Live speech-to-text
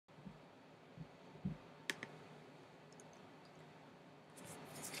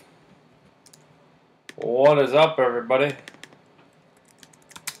What is up, everybody?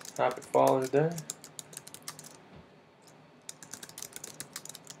 Happy Father's Day.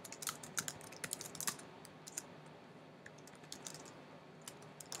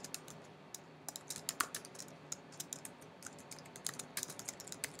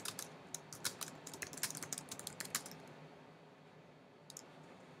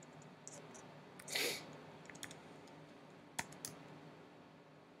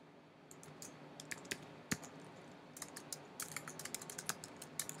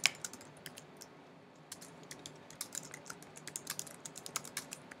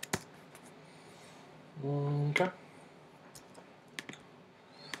 Okay.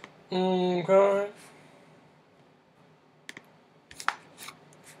 Okay.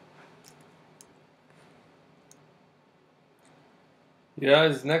 You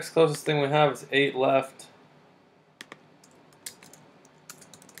guys, next closest thing we have is 8 left.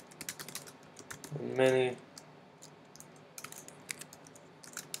 Many.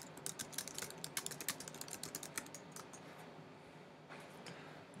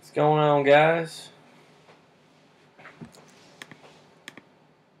 What's going on, guys?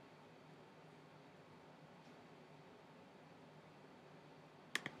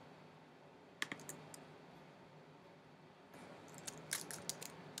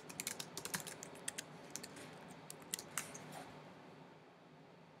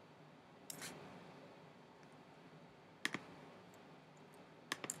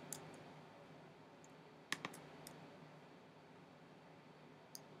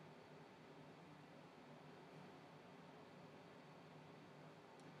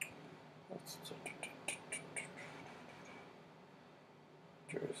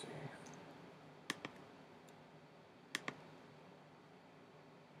 Jersey.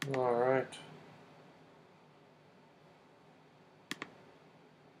 All right.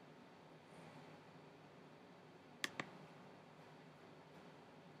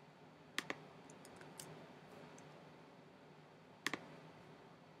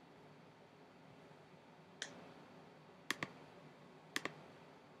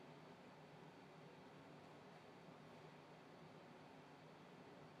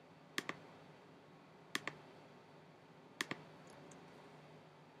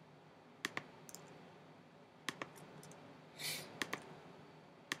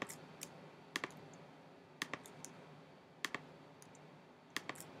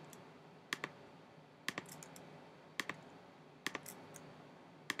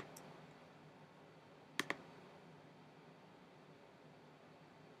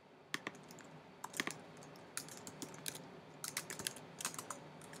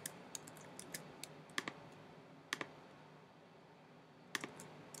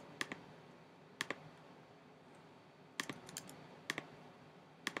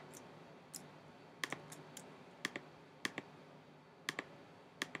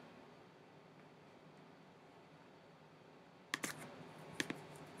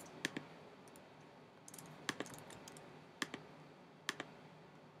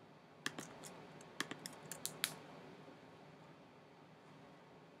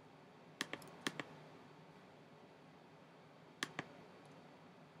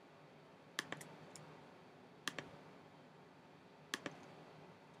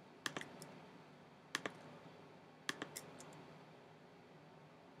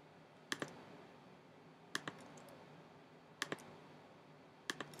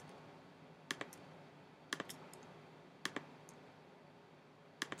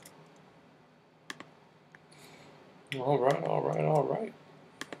 All right, all right, all right.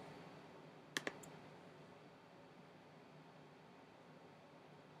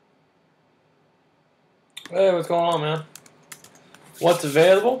 Hey, what's going on, man? What's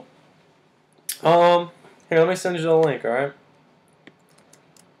available? Here, let me send you the link, all right?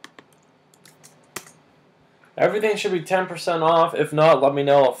 Everything should be 10% off. If not, let me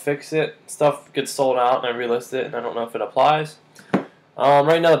know. I'll fix it. Stuff gets sold out, and I relist it, and I don't know if it applies.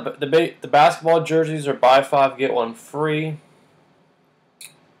 Right now, the basketball jerseys are buy 5, get 1 free.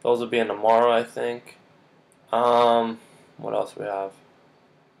 Those will be in tomorrow, I think. What else we have?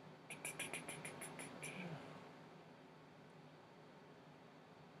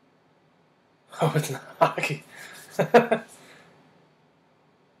 Oh, it's not hockey. I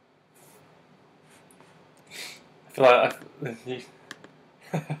feel like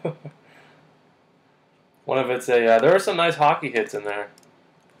one of it's a. There are some nice hockey hits in there.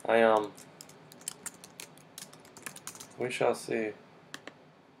 We shall see.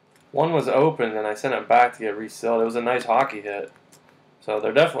 One was open and I sent it back to get resealed. It was a nice hockey hit. So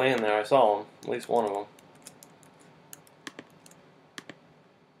they're definitely in there. I saw them. At least one of them.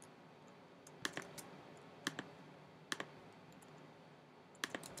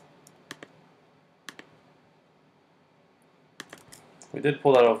 We did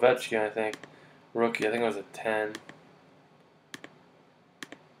pull that Ovechkin, I think. Rookie, I think it was a 10.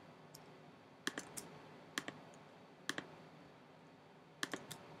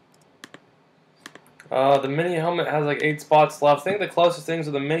 The mini helmet has like 8 spots left. I think the closest things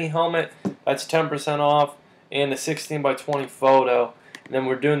are the mini helmet, that's 10% off, and the 16 by 20 photo. And then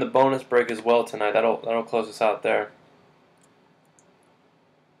we're doing the bonus break as well tonight. That'll close us out there.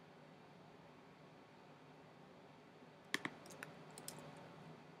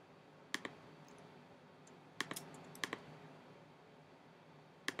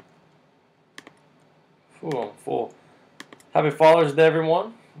 Ooh, I'm full. Happy Father's Day,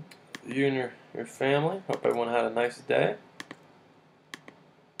 everyone. You and your family. Hope everyone had a nice day.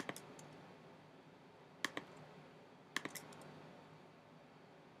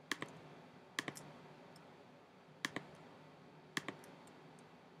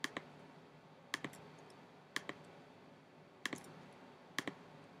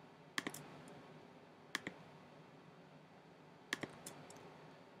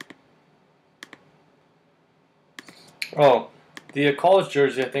 Oh, the college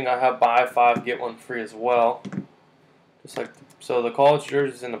jersey, I think I have buy 5, get 1 free as well. Just like, so the college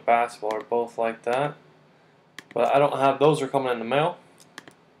jerseys and the basketball are both like that. But I don't have, those are coming in the mail.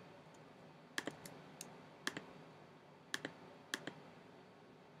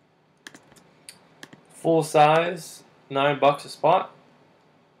 Full size, $9 a spot.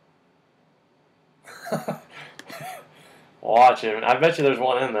 Watch it. I bet you there's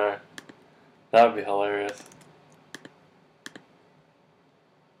one in there. That would be hilarious.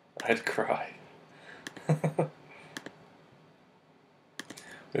 I'd cry.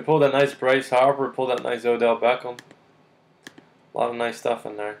 We pulled that nice Bryce Harper, pulled that nice Odell Beckham. A lot of nice stuff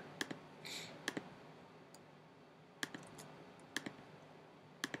in there.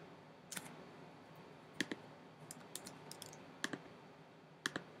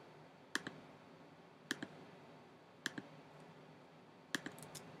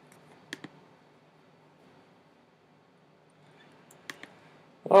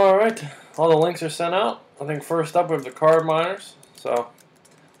 Alright, all the links are sent out. I think first up we have the card miners. So,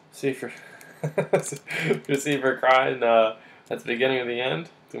 see if you're see if you're crying at the beginning or the end.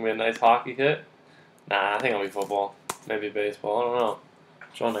 It's going to be a nice hockey hit. Nah, I think it'll be football. Maybe baseball. I don't know.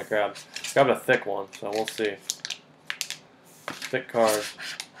 Which one I grab? Grabbed a thick one, so we'll see. Thick card.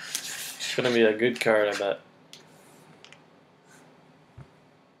 It's going to be a good card, I bet.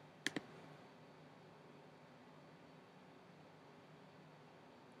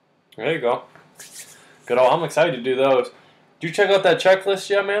 There you go. Good. I'm excited to do those. Did you check out that checklist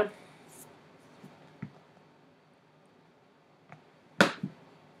yet, man?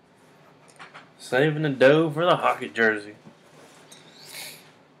 Saving the dough for the hockey jersey.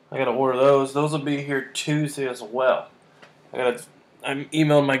 I gotta order those. Those will be here Tuesday as well. I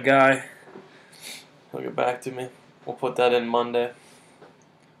emailed my guy. He'll get back to me. We'll put that in Monday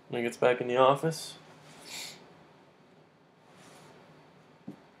when he gets back in the office.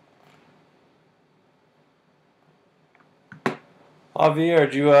 Javier,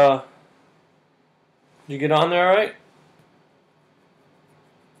 did you get on there all right?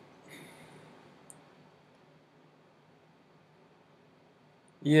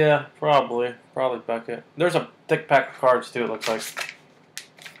 Yeah, probably Beckett. There's a thick pack of cards too, it looks like.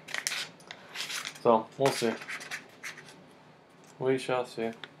 So, we'll see. We shall see.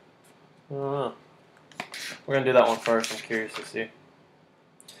 I don't know. We're going to do that one first. I'm curious to see.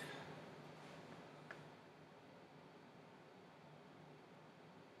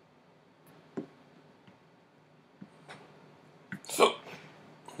 So,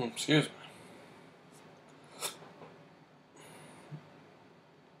 excuse me.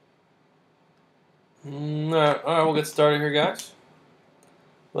 Alright, we'll get started here, guys.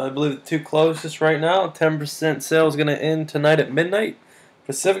 Well, I believe the 2 closest right now. 10% sale is going to end tonight at midnight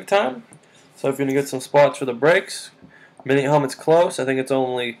Pacific time. So if you're going to get some spots for the breaks, mini helmet's close. I think it's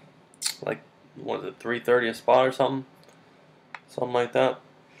only like, what is it, $3.30 a spot or something? Something like that.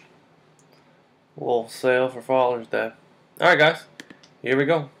 Little sale for Father's Day. Alright, guys. Here we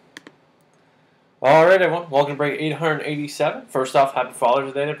go. Alright, everyone. Welcome to break 887. First off, happy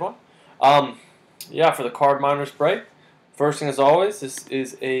Father's Day, everyone. Yeah, for the card miners break. First thing, as always, this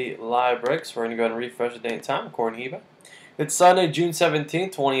is a live break, so we're going to go ahead and refresh the date and time according to eBay. It's Sunday, June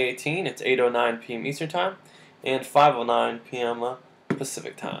 17th, 2018. It's 8:09 p.m. Eastern Time and 5:09 p.m.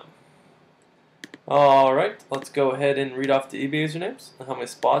 Pacific Time. Alright, let's go ahead and read off the eBay usernames and how many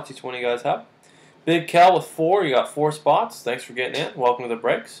spots each one of you guys have. Big Cal with 4, you got 4 spots. Thanks for getting in. Welcome to the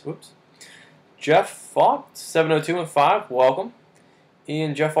breaks. Whoops. Jeff Fought, 702 and 5, welcome.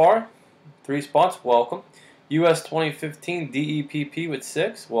 Ian Jeff R, 3 spots, welcome. US 2015 DEPP with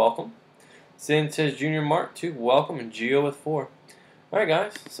 6. Welcome. Sanchez Jr. Mark 2. Welcome. And Gio with 4. Alright,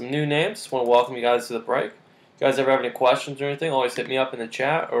 guys. Some new names. Just want to welcome you guys to the break. If you guys ever have any questions or anything, always hit me up in the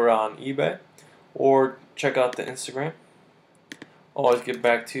chat or on eBay. Or check out the Instagram. I'll always get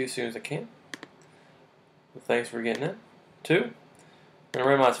back to you as soon as I can. Well, thanks for getting in. 2. I'm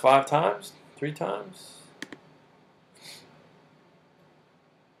going to randomize 5 times. 3 times.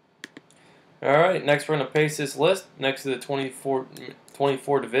 Alright, next we're going to paste this list next to the 24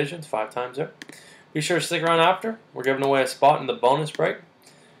 divisions, 5 times there. Be sure to stick around after. We're giving away a spot in the bonus break.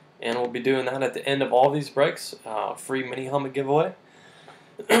 And we'll be doing that at the end of all these breaks. Free mini helmet giveaway.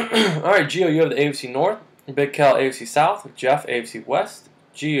 Alright, Gio, you have the AFC North. Big Cal AFC South. Jeff AFC West.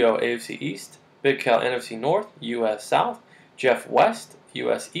 Gio AFC East. Big Cal NFC North. US South. Jeff West.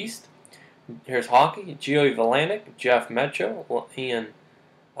 US East. Here's hockey. Gio Atlantic. Jeff Metro. Ian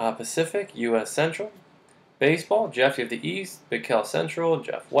Pacific. US Central. Baseball. Jeff, you have the East. Big Cal Central.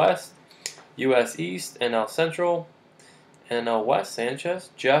 Jeff West. US East. NL Central. NL West. Sanchez.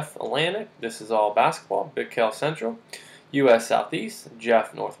 Jeff Atlantic. This is all basketball. Big Cal Central. US Southeast.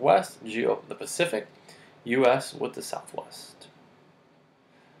 Jeff Northwest. Gio the Pacific. US with the Southwest.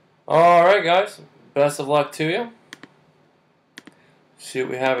 Alright, guys. Best of luck to you. See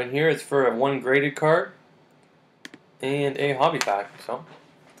what we have in here. It's for a 1 graded card and a hobby pack. So,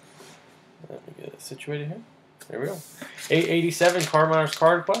 let me get it situated here. There we go. 887 Carminer's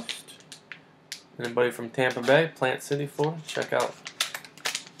Card Quest. Anybody from Tampa Bay, Plant City, Florida, check out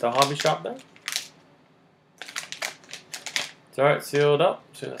the hobby shop there. It's alright, sealed up.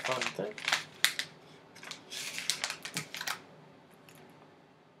 See that fun thing.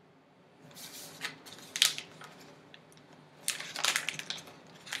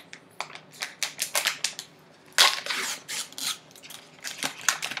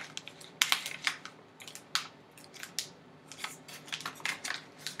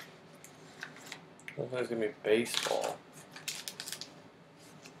 Looks like it's going to be baseball.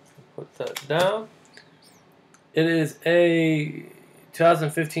 Put that down. It is a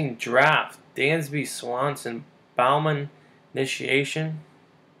 2015 draft. Dansby, Swanson, Bauman, Initiation.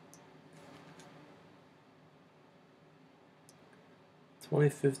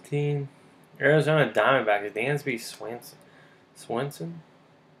 (2015) Arizona Diamondbacks. Dansby, Swanson.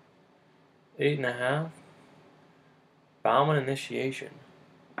 8.5. Bauman, Initiation.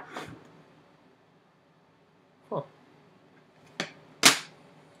 Huh.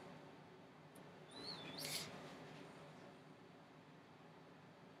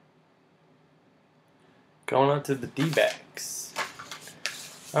 Going on to the D-backs.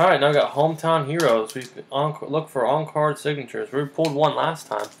 Alright, now I got Hometown Heroes. We look for on-card signatures. We pulled one last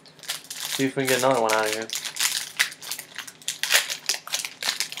time. See if we can get another one out of here.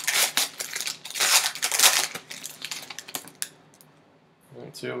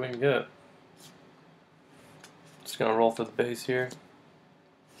 Let's see what we can get. Just gonna roll through the base here.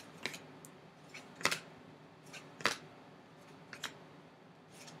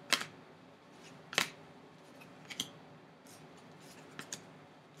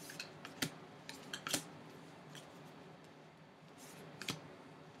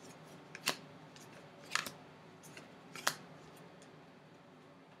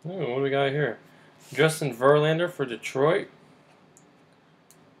 Ooh, what do we got here? Justin Verlander for Detroit.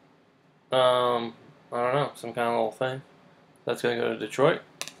 I don't know, some kind of little thing. That's gonna go to Detroit.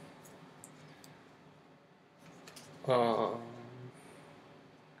 Earl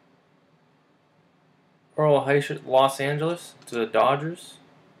Heish, Los Angeles to the Dodgers.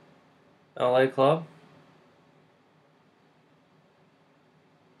 LA club.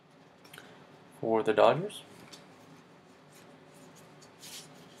 For the Dodgers.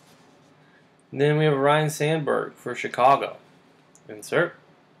 And then we have Ryan Sandberg for Chicago. Insert.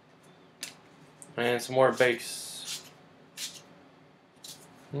 And some more base.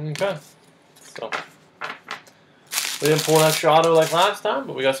 Okay. So, we didn't pull an extra auto like last time,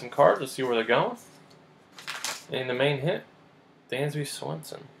 but we got some cards. Let's see where they're going. And the main hit, Dansby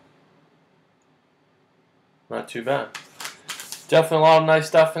Swanson. Not too bad. Definitely a lot of nice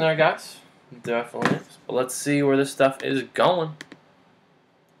stuff in there, guys. Definitely is. But let's see where this stuff is going.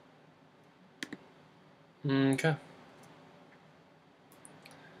 Okay.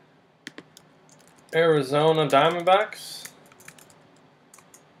 Arizona Diamondbacks.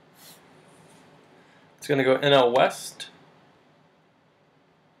 It's going to go NL West.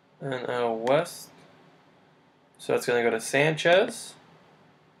 NL West. So that's going to go to Sanchez.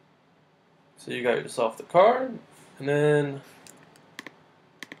 So you got yourself the card. And then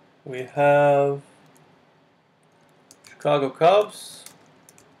we have Chicago Cubs.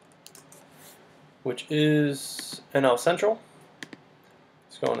 which is NL Central.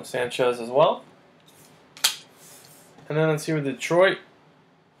 Let's go into Sanchez as well. And then let's see with Detroit,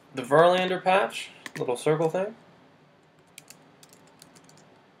 the Verlander patch, little circle thing.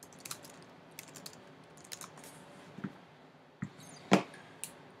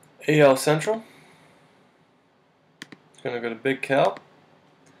 AL Central. It's going to go to Big Cal.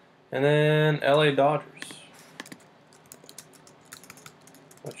 And then LA Dodgers,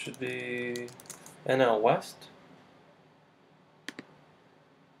 which should be NL West.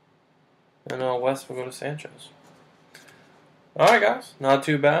 NL West will go to Sanchez. Alright guys, not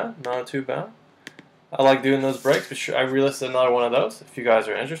too bad, not too bad. I like doing those breaks, but I relisted another one of those if you guys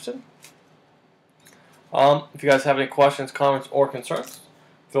are interested. If you guys have any questions, comments, or concerns,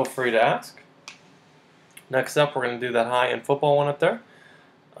 feel free to ask. Next up, we're going to do that high-end football one up there.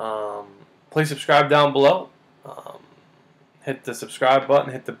 Please subscribe down below. Hit the subscribe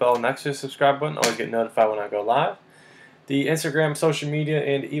button, hit the bell next to the subscribe button. Always get notified when I go live. The Instagram, social media,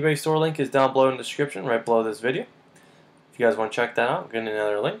 and eBay store link is down below in the description, right below this video. If you guys want to check that out, get any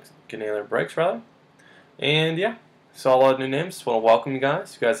other links, get any other breaks, rather. And yeah, saw a lot of new names. Just want to welcome you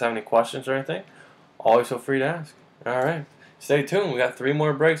guys. If you guys have any questions or anything, always feel free to ask. Alright, stay tuned. We got 3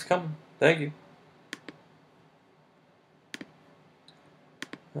 more breaks coming. Thank you.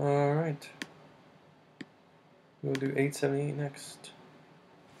 Alright. We'll do 878 next.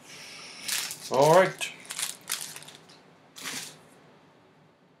 Alright.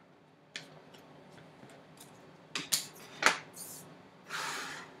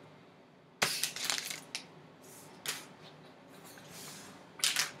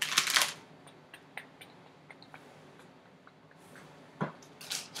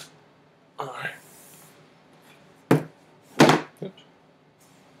 Alright. Oops.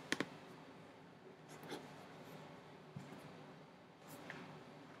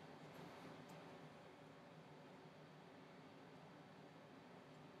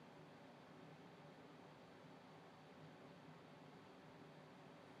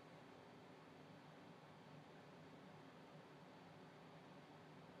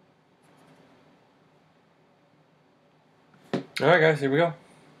 Alright guys, here we go.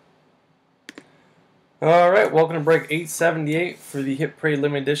 Alright, welcome to break 878 for the Hit Parade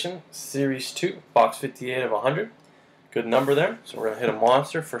Limited Edition, Series 2, box 58 of 100. Good number there, so we're going to hit a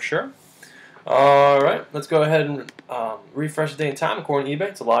monster for sure. Alright, let's go ahead and refresh the date and time according to eBay.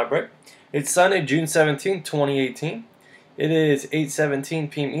 It's a live break. It's Sunday, June 17, 2018. It is 8:17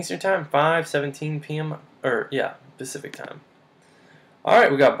 p.m. Eastern Time, 5:17 p.m. Pacific Time.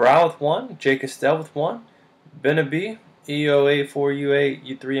 Alright, we got Brow with 1, Jake Estelle with 1, Benabi, EOA4UA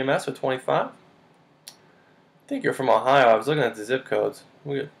U3MS with 25. I think you're from Ohio. I was looking at the zip codes.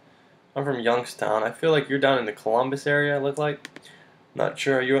 I'm from Youngstown. I feel like you're down in the Columbus area. I look like. I'm not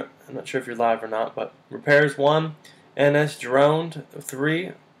sure if you're live or not. But Repairs 1, NS Droned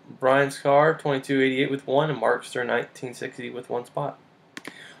 3, Brian Scar 2288 with 1, and Markster 1960 with 1 spot.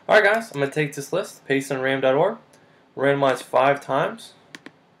 All right, guys. I'm gonna take this list, paste on ram.org, randomize 5 times,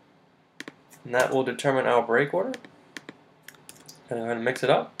 and that will determine our break order. I'm going to mix it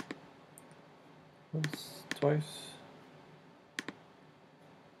up. Once, twice.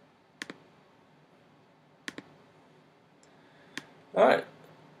 Alright,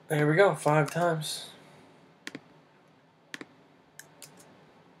 there we go, 5 times.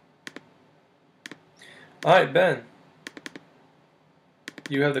 Alright, Ben.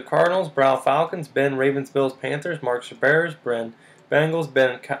 You have the Cardinals, Brown Falcons, Ben Ravens, Bills, Panthers, Mark Bears, Bren Bengals,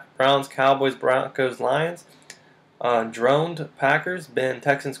 Ben Browns, Cowboys, Broncos, Lions, Droned Packers, Ben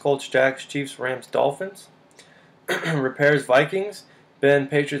Texans, Colts, Jags, Chiefs, Rams, Dolphins. Repairs Vikings, Ben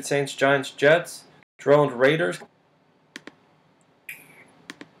Patriots, Saints, Giants, Jets, Droned Raiders.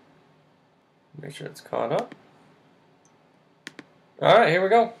 Make sure it's caught up. Alright, here we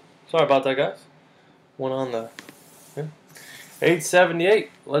go. Sorry about that, guys. Went on the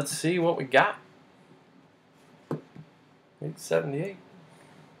 878. Let's see what we got. 878.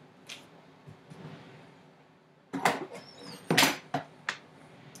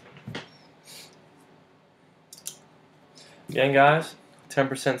 Again, guys,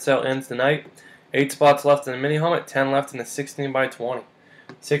 10% sale ends tonight. 8 spots left in the mini helmet, 10 left in the 16 by 20.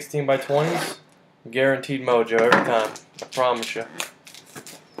 16 by 20s, guaranteed mojo every time. I promise you.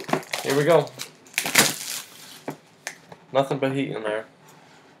 Here we go. Nothing but heat in there.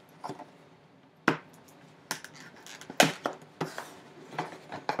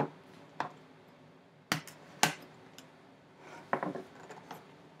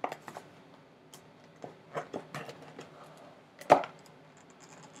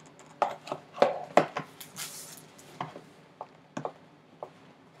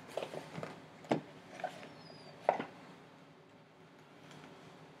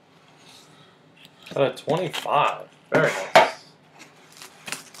 Out of 25. Very nice.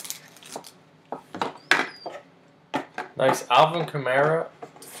 Nice Alvin Kamara,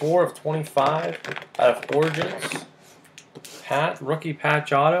 4 of 25 out of Origins. Rookie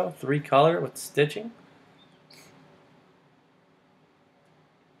patch auto, 3-color with stitching.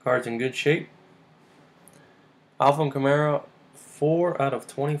 Card's in good shape. Alvin Kamara, 4 out of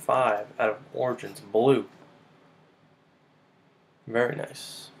 25 out of Origins, blue. Very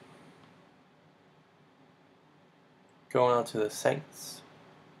nice. Going out to the Saints.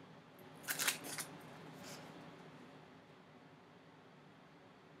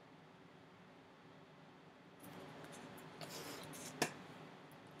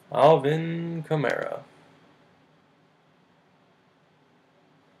 Alvin Kamara.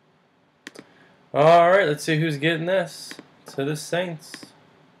 Alright, let's see who's getting this. To the Saints.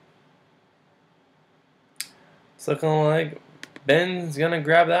 It's looking like Ben's going to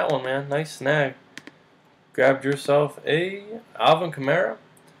grab that one, man. Nice snag. Grabbed yourself a Alvin Kamara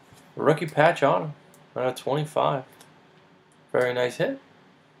rookie patch auto out of 25. Very nice hit.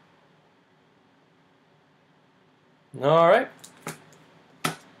 Alright.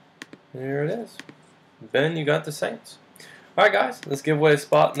 Here it is. Ben, you got the Saints. Alright guys, let's give away a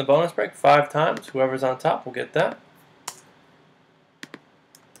spot in the bonus break 5 times. Whoever's on top will get that.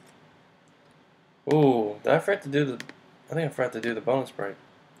 Ooh, did I forget to do the... I think I forgot to do the bonus break.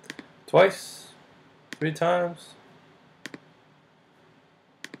 Twice. 3 times.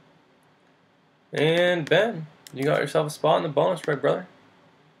 And Ben, you got yourself a spot in the bonus break, brother.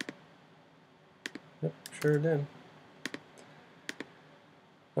 Yep, sure did.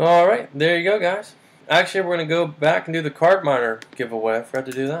 Alright, there you go, guys. Actually, we're going to go back and do the card miner giveaway. I forgot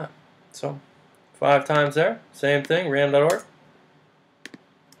to do that. So, 5 times there. Same thing, random.org.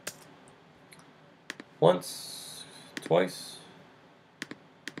 Once, twice.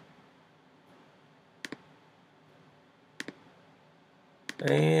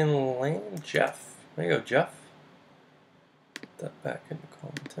 And land Jeff. There you go, Jeff. Put that back into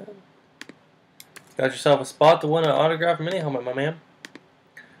content. Got yourself a spot to win an autographed mini helmet, my man.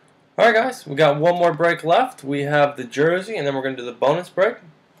 Alright guys, we got one more break left. We have the jersey, and then we're going to do the bonus break.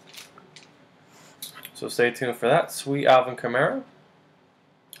 So stay tuned for that. Sweet Alvin Kamara.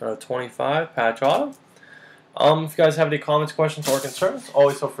 25 patch auto. If you guys have any comments, questions, or concerns,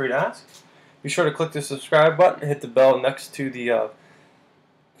 always feel free to ask. Be sure to click the subscribe button and hit the bell next to the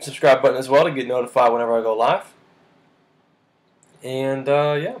subscribe button as well to get notified whenever I go live. And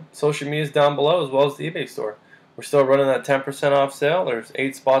yeah, social media is down below as well as the eBay store. We're still running that 10% off sale. There's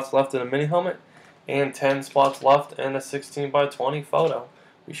 8 spots left in a mini helmet and 10 spots left in a 16x20 photo.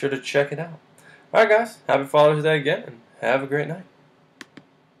 Be sure to check it out. Alright guys, happy Father's Day again, and have a great night.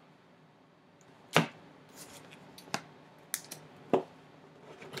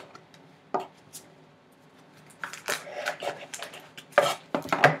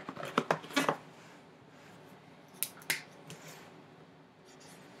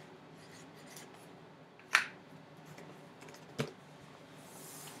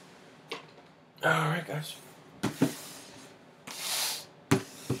 Alright guys.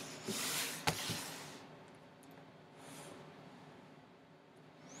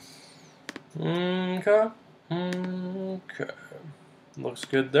 Okay. Okay. Looks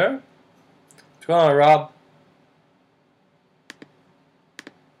good there. What's going on, Rob?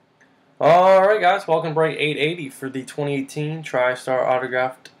 Alright guys, welcome break 880 for the 2018 TriStar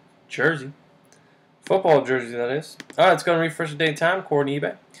autographed jersey. Football jersey, that is. Alright, it's going to refresh the date time according to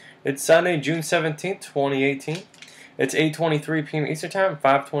eBay. It's Sunday, June 17th, 2018. It's 8:23 p.m. Eastern Time,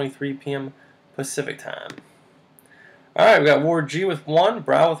 5:23 p.m. Pacific Time. Alright, we got Ward G with 1,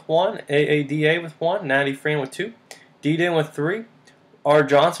 Brow with 1, AADA with 1, Natty Fran with 2, D-Din with 3, R.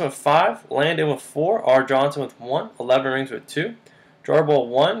 Johnson with 5, Landon with 4, R. Johnson with 1, 11 Rings with 2, Jarbo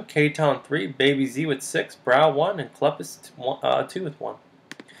 1, K-Town 3, Baby Z with 6, Brow 1, and Klepis 2 with 1.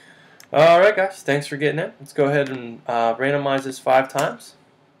 Alright guys, thanks for getting it. Let's go ahead and randomize this 5 times.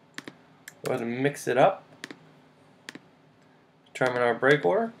 Go ahead and mix it up. Determine our break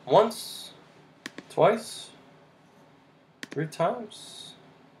order. Once, twice, 3 times.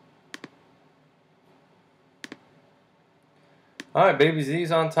 Alright, Baby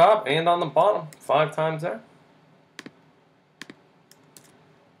Z's on top and on the bottom. 5 times there.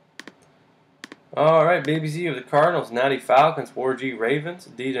 Alright, Baby Z of the Cardinals, Natty Falcons, Ward G Ravens,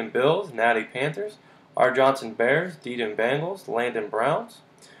 D-Din Bills, Natty Panthers, R. Johnson Bears, D-Din Bengals, Landon Browns,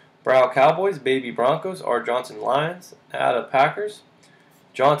 Brow Cowboys, Baby Broncos, R. Johnson Lions, Ada Packers,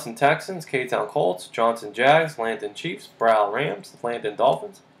 Johnson Texans, K-Town Colts, Johnson Jags, Landon Chiefs, Brow Rams, Landon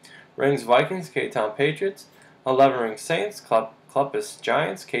Dolphins, Rings Vikings, K-Town Patriots, 11 Rings Saints, Columbus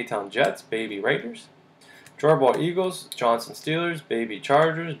Giants, K-Town Jets, Baby Raiders. Drawball Eagles, Johnson Steelers, Baby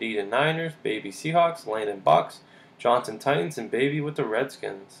Chargers, Deedon Niners, Baby Seahawks, Landon Bucks, Johnson Titans, and Baby with the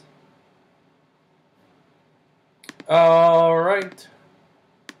Redskins. Alright.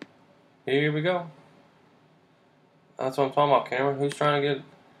 Here we go. That's what I'm talking about, Cameron. Who's trying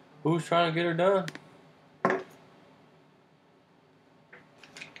to get her done?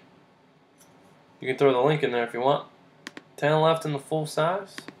 You can throw the link in there if you want. 10 left in the full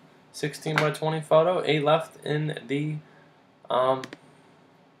size. 16 by 20 photo. 8 left in the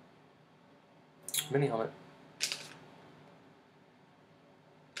mini helmet.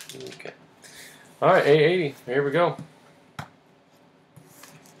 Okay. Alright, 880. Here we go.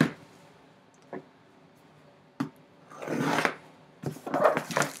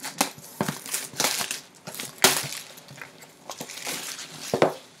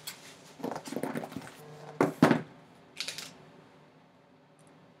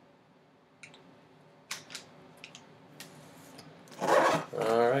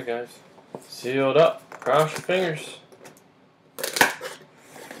 Alright guys, sealed up, cross your fingers.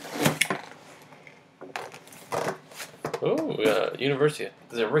 Ooh, University,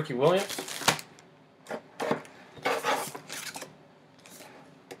 is it Ricky Williams?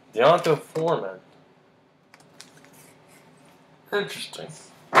 Deonta Foreman. Interesting.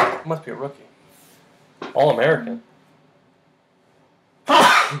 Must be a rookie. All-American.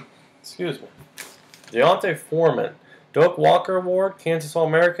 Excuse me. Deonta Foreman. Doak Walker Award, Kansas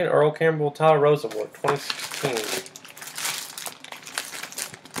All-American, Earl Campbell Tyler Rose Award, 2016.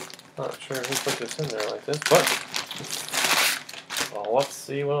 Not sure who put this in there like this, but well, let's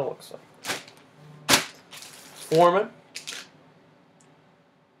see what it looks like. Foreman.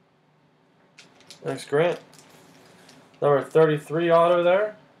 Thanks, Grant. Number 33 auto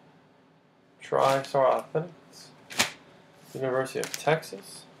there. TriStar Authentics. University of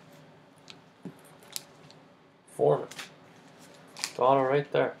Texas. Foreman. Auto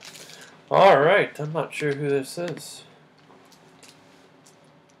right there. Alright, I'm not sure who this is.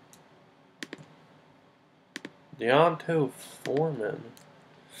 Deonta Foreman.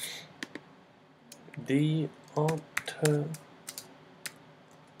 Deonta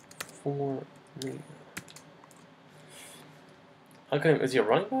Foreman. Okay, is he a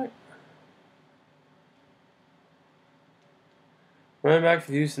running back? Running back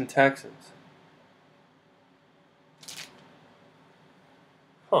for the Houston Texans.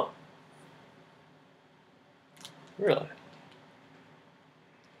 Huh. Really?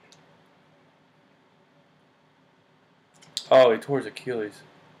 Oh, he tore his Achilles.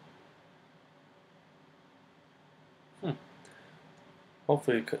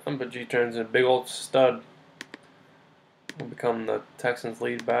 Hopefully, G turns into a big old stud. Will become the Texans'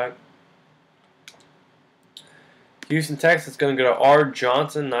 lead back. Houston Texans going to go to R.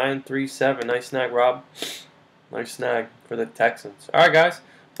 Johnson 937. Nice snag, Rob. Nice snag for the Texans. All right, guys.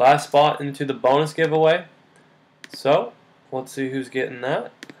 Last spot into the bonus giveaway. So, let's see who's getting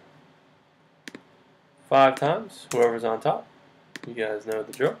that. 5 times. Whoever's on top. You guys know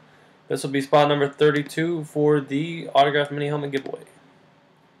the drill. This will be spot number 32 for the autographed mini helmet giveaway.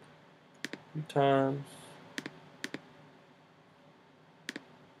 2 times.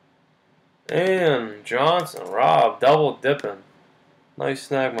 And Johnson, Rob, double dipping. Nice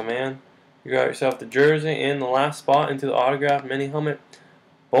snag, my man. You got yourself the jersey and the last spot into the autographed mini helmet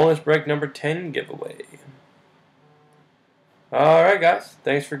bonus break number 10 giveaway. Alright, guys.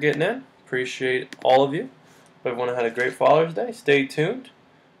 Thanks for getting in. Appreciate all of you. Hope everyone had a great Father's Day. Stay tuned.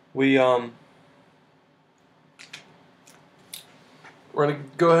 We're going to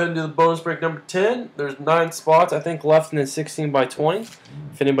go ahead and do the bonus break number 10. There's 9 spots, I think, left in the 16 by 20.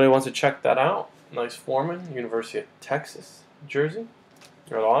 If anybody wants to check that out. Nice Foreman, University of Texas jersey.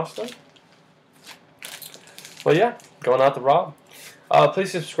 Or Austin. But yeah, going out to Rob.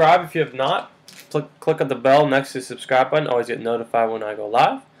 Please subscribe if you have not. Click on the bell next to the subscribe button. Always get notified when I go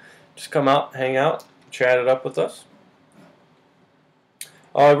live. Just come out, hang out, chat it up with us.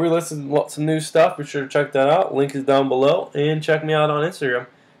 I re-listed some new stuff. Be sure to check that out. Link is down below. And check me out on Instagram,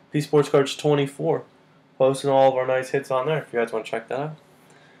 PSportsCoach24. Posting all of our nice hits on there if you guys want to check that out.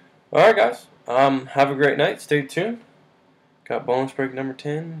 Alright, guys. Have a great night. Stay tuned. Got bonus break number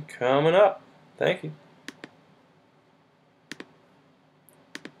 10 coming up. Thank you.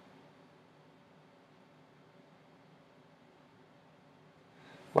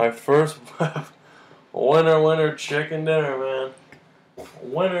 My first winner chicken dinner, man.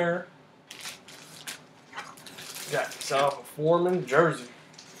 Winner. Got yourself a Foreman jersey.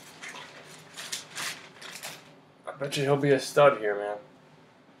 I bet you he'll be a stud here, man.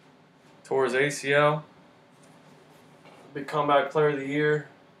 Tore his ACL. Big comeback player of the year.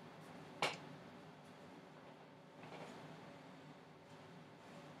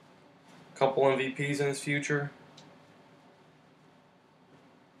 Couple MVPs in his future.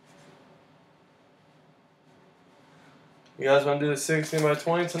 You guys want to do the 16 by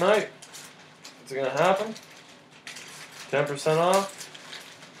 20 tonight? Is it going to happen? 10% off?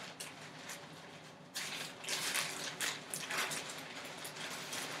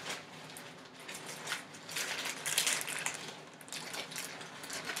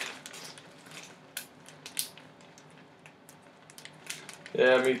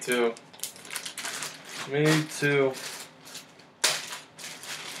 Yeah, me too. Me too.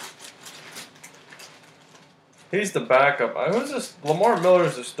 He's the backup. Who's this? Lamar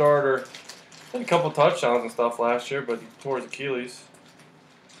Miller's the starter. Had a couple touchdowns and stuff last year, but he tore his Achilles.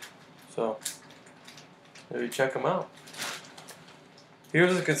 So, maybe check him out. He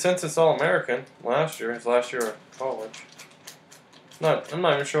was a consensus All-American last year. His last year of college. I'm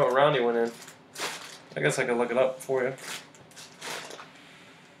not even sure what round he went in. I guess I could look it up for you.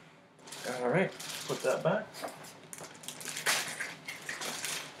 Alright, put that back.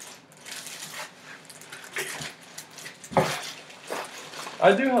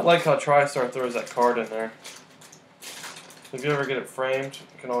 I do like how TriStar throws that card in there. If you ever get it framed,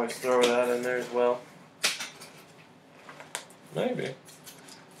 you can always throw that in there as well. Maybe.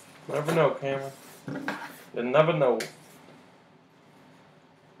 Never know, Cameron. You never know.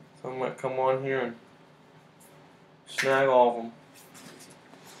 Someone might come on here and snag all of them.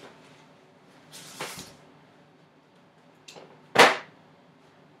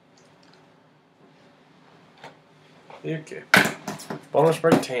 Okay. Bonus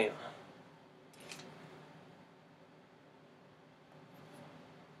break 10.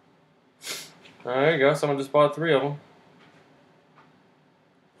 There you go. Someone just bought 3 of them.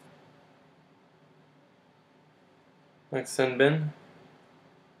 Thanks, Sin Bin.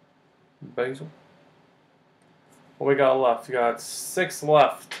 Basil. What we got left? We got 6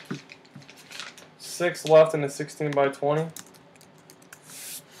 left. 6 left in the 16 by 20.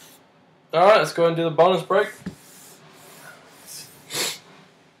 Alright, let's go ahead and do the bonus break.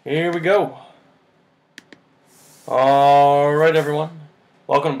 Here we go. Alright, everyone.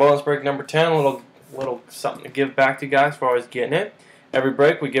 Welcome to bonus break number 10. A little something to give back to you guys for always getting it. Every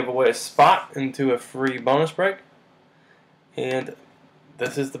break we give away a spot into a free bonus break. And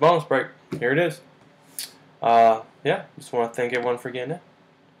this is the bonus break. Here it is. Yeah, just want to thank everyone for getting it.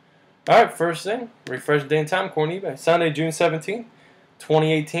 Alright, first thing, refresh day and time according to eBay. Sunday, June 17th,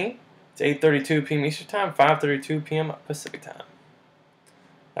 2018. It's 8:32 p.m. Eastern Time, 5:32 p.m. Pacific Time.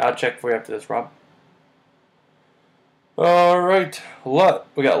 I'll check for you after this, Rob. Alright, Lut.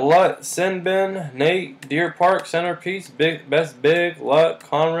 We got Lut, Sinbin, Nate, Deer Park, Centerpiece, Best Big, Lut,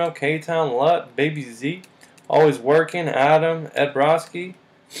 Conrail, K-Town, Lut, Baby Z, Always Working, Adam, Ed Broski,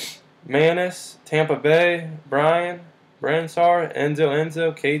 Manis, Tampa Bay, Brian, Brensar,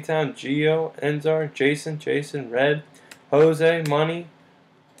 Enzo, K-Town, Geo, Enzar, Jason, Red, Jose, Money,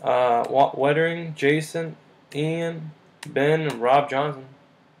 Wettering, Jason, Ian, Ben, and Rob Johnson.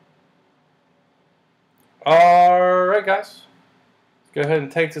 Alright, guys. Go ahead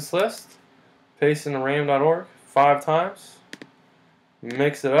and take this list, paste in the ram.org 5 times,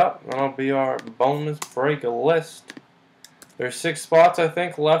 mix it up, and that'll be our bonus break list. There's 6 spots, I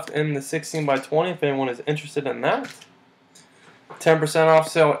think, left in the 16 by 20 if anyone is interested in that. 10% off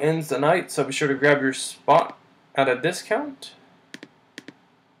sale ends tonight, so be sure to grab your spot at a discount.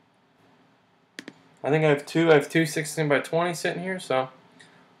 I think I have two 16 by 20 sitting here, so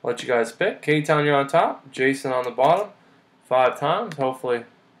I'll let you guys pick. K-Town, you're on top. Jason on the bottom. 5 times. Hopefully,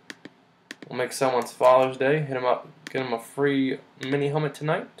 we'll make someone's Father's Day. Hit him up. Get him a free mini helmet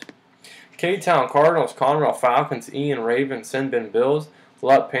tonight. K-Town, Cardinals, Conrail, Falcons, Ian, Ravens, Sinbin, Bills,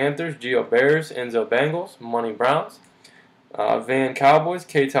 Lut, Panthers, Geo, Bears, Enzo, Bengals, Money, Browns, Van, Cowboys,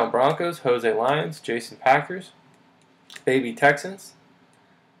 K-Town, Broncos, Jose, Lions, Jason, Packers, Baby, Texans,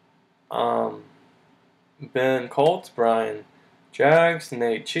 Ben, Colts, Brian, Jags,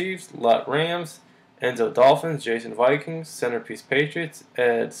 Nate, Chiefs, Lut, Rams, Enzo, Dolphins, Jason, Vikings, Centerpiece, Patriots,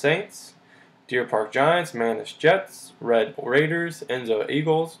 Ed, Saints, Deer Park, Giants, Manis, Jets, Red, Raiders, Enzo,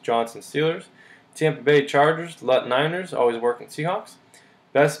 Eagles, Johnson, Steelers, Tampa Bay, Chargers, Lut, Niners, Always Working, Seahawks,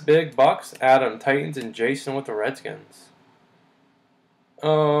 Best Big, Bucks, Adam, Titans, and Jason with the Redskins.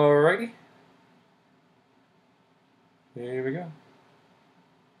 Alrighty. Here we go.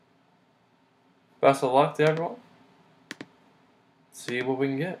 Best of luck to everyone. See what we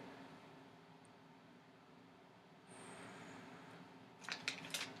can get.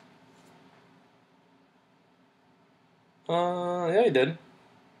 Yeah, he did.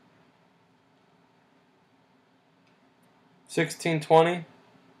 1620.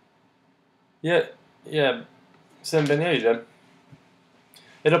 Yeah, yeah. Simbin, yeah, you did.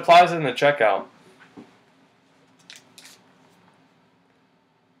 It applies in the checkout.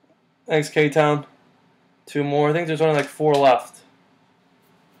 Thanks, K-Town. 2 more. I think there's only like 4 left.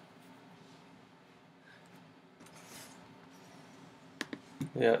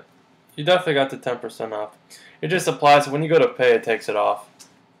 Yeah. You definitely got the 10% off. It just applies when you go to pay, it takes it off.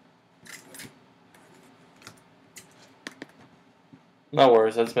 No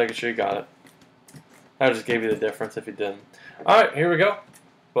worries, I just making sure you got it. I just gave you the difference if you didn't. Alright, here we go.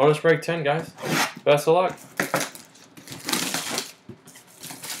 Bonus break 10, guys. Best of luck.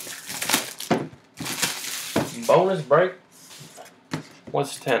 Bonus break.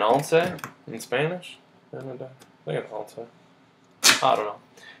 What's 10? Once in Spanish? I think it's once. I don't know.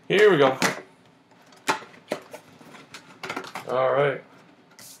 Here we go. Alright.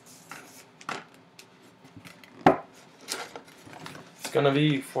 It's going to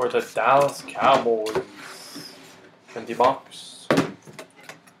be for the Dallas Cowboys. 20 bucks.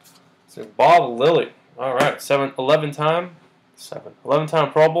 So Bob Lilly. Alright. 11-time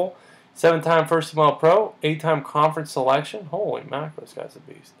Pro Bowl. 7-time first team All-Pro. 8-time conference selection. Holy mackerel, this guy's a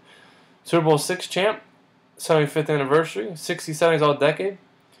beast. Super Bowl 6 champ. 75th anniversary. 60-70s All-Decade.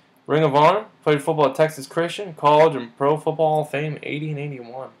 Ring of Honor. Played football at Texas Christian. College and Pro Football Hall of Fame. 80 and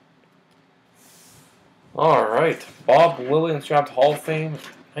 81. Alright. Bob Lilly and Strapped Hall of Fame.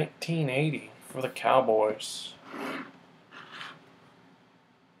 1980 for the Cowboys.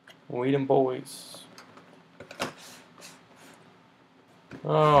 Weedham Boys.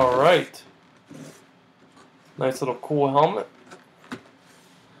 Alright. Nice little cool helmet.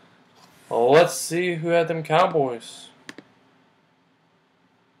 Well, let's see who had them Cowboys.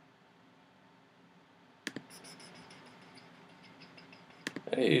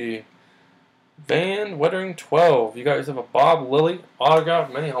 Hey. Van Wettering 12. You guys have a Bob Lilly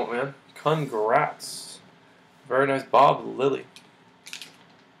autograph mini helmet, man. Congrats. Very nice Bob Lilly.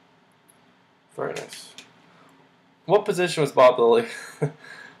 Very nice. What position was Bob Lilly?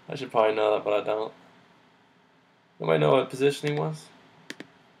 I should probably know that, but I don't. Anybody know what position he was?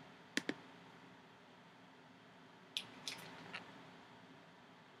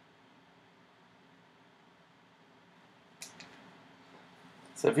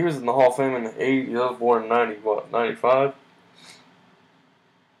 So if he was in the Hall of Fame in the 80s, he was born in 95?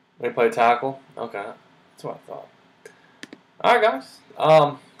 They play tackle? Okay. That's what I thought. Alright, guys.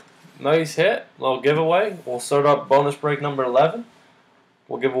 Nice hit. Little giveaway. We'll start up bonus break number 11.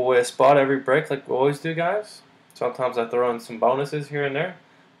 We'll give away a spot every break like we always do, guys. Sometimes I throw in some bonuses here and there.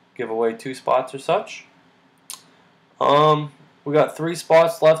 Give away 2 spots or such. We got 3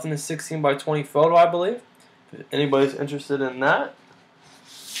 spots left in the 16x20 photo, I believe. If anybody's interested in that,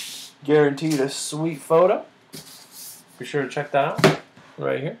 guaranteed a sweet photo. Be sure to check that out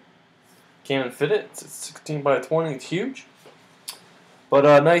right here. Can't even fit it. It's 16x20. It's huge.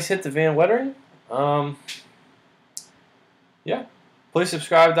 But nice hit to Van Wettering. Yeah. Please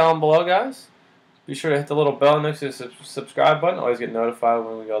subscribe down below, guys. Be sure to hit the little bell next to the subscribe button. Always get notified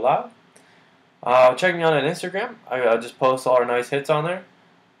when we go live. Check me out on Instagram. I just post all our nice hits on there.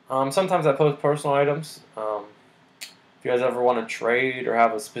 Sometimes I post personal items. If you guys ever want to trade or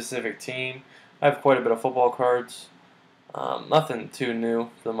have a specific team, I have quite a bit of football cards. Nothing too new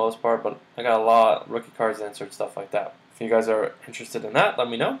for the most part, but I got a lot of rookie cards, inserts, stuff like that. If you guys are interested in that, let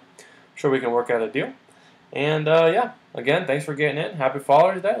me know. I'm sure we can work out a deal. And yeah, again, thanks for getting in. Happy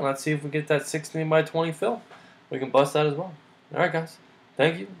Father's Day, and let's see if we get that 16x20 fill. We can bust that as well. All right, guys.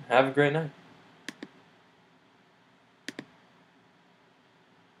 Thank you. Have a great night.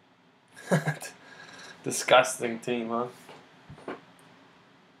 Disgusting team, huh?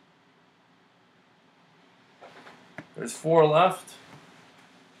 There's 4 left.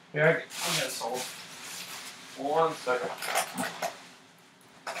 Yeah, I'll get it sold. 1 second.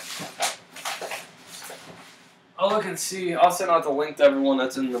 I'll look and see. I'll send out the link to everyone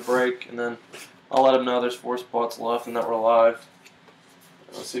that's in the break, and then I'll let them know there's 4 spots left and that we're live.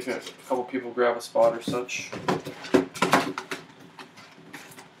 Let's see if a couple people grab a spot or such.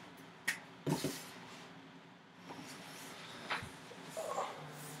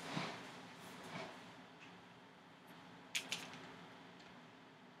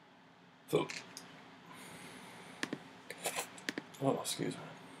 So, oh, excuse me.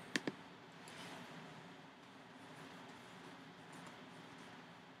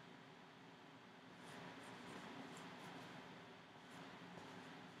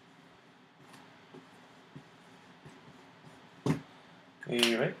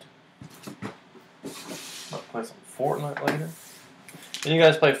 Alright. I'll play some Fortnite later. And you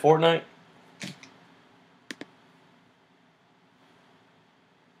guys play Fortnite?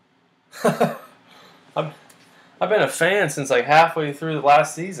 I've I've been a fan since like halfway through the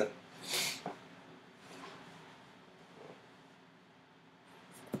last season.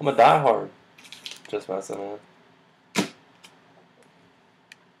 I'm a diehard. Just messing, man.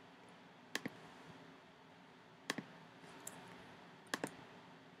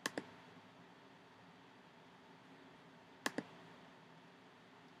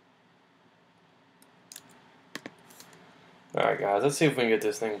 Alright, guys, let's see if we can get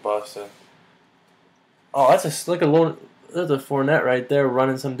this thing busted. Oh, that's a look at little. There's a Fournette right there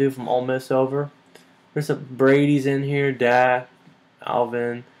running some dude from Ole Miss over. There's some Brady's in here, Dak,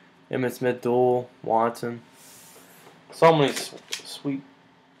 Alvin, Emmitt Smith, Duel, Watson. So many sweet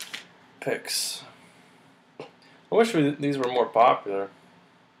picks. I wish these were more popular.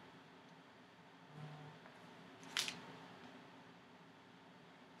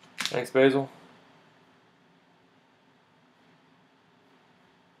 Thanks, Basil.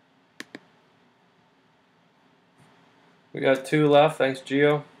 We got 2 left. Thanks,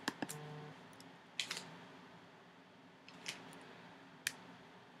 Gio.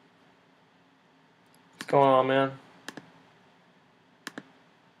 What's going on, man?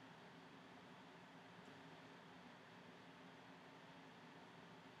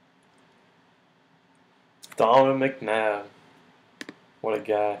 Donovan McNabb. What a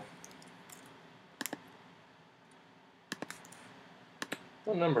guy.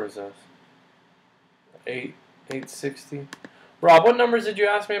 What number is this? 860. Rob, what numbers did you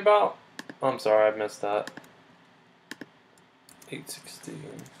ask me about? I'm sorry, I missed that. 860.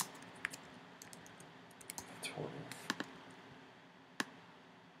 20.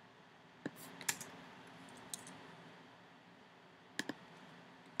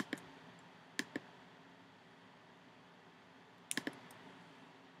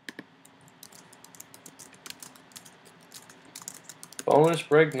 Bonus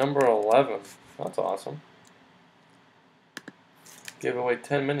break number 11. That's awesome. Give away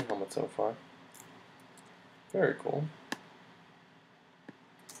 10 mini helmets so far. Very cool.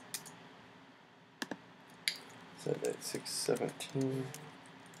 So that's 617.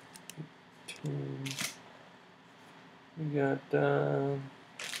 18. We got, did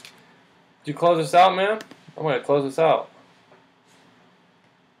you close this out, man? I'm going to close this out.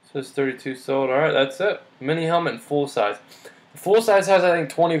 So it's 32 sold. Alright, that's it. Mini helmet and full size. The full size has, I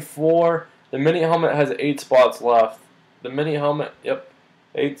think, 24. The mini helmet has 8 spots left. The mini helmet, yep,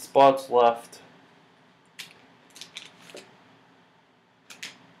 8 spots left.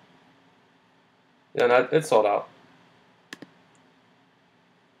 Yeah, it's sold out.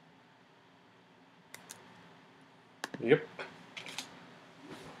 Yep.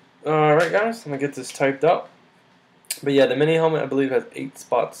 Alright, guys, I'm going to get this typed up. But yeah, the mini helmet, I believe, has 8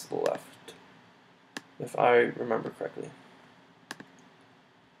 spots left, if I remember correctly.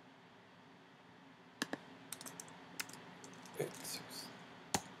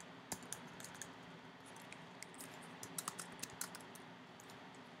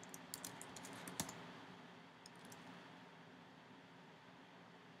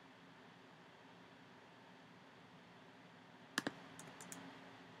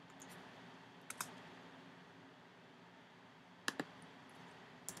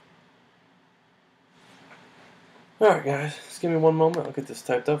 Alright, guys, just give me one moment. I'll get this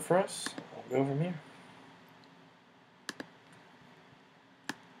typed up for us. I'll go from here.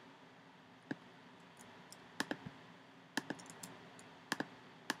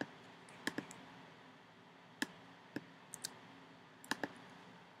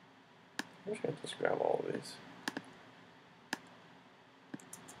 I'm just going to just grab all of these.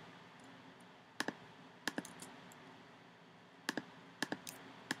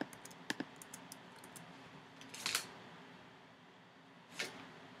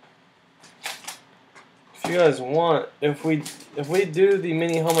 If you guys want, if we do the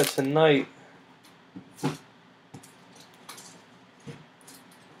mini helmet tonight,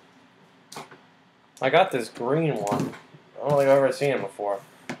 I got this green one. I don't think I've ever seen it before.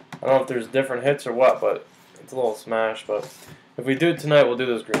 I don't know if there's different hits or what, but it's a little smash. But if we do it tonight, we'll do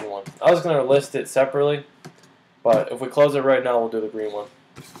this green one. I was gonna list it separately, but if we close it right now, we'll do the green one.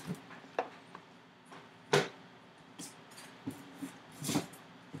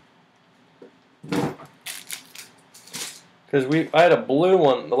 Because I had a blue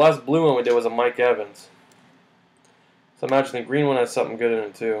one. The last blue one we did was a Mike Evans. So imagine the green one has something good in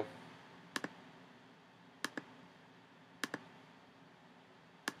it too.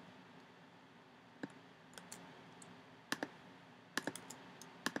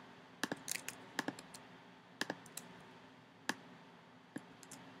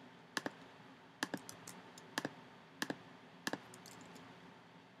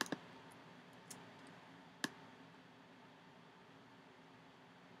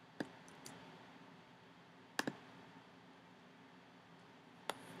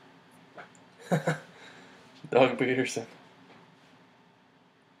 Doug Peterson.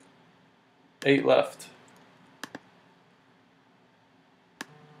 8 left.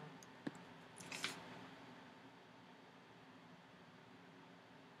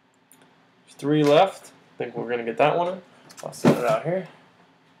 There's 3 left. I think we're going to get that one in. I'll set it out here.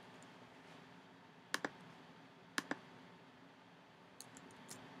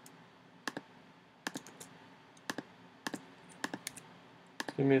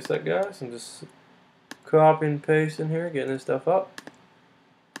 Give me a sec, guys. I'm just copying and pasting here, getting this stuff up.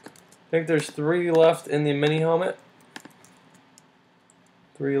 I think there's 3 left in the mini helmet.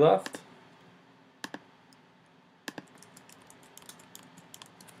 3 left.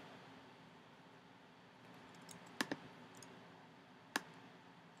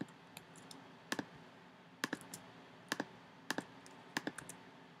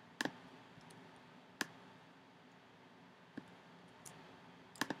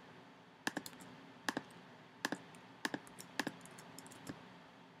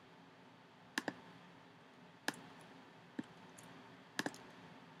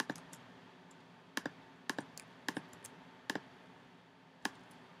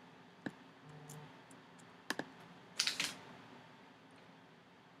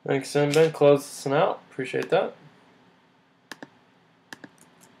 Thanks, Sinbin. Close this one out. Appreciate that.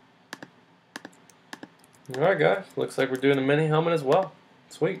 Alright, guys. Looks like we're doing a mini helmet as well.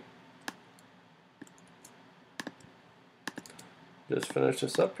 Sweet. Just finish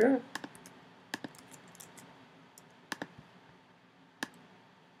this up here.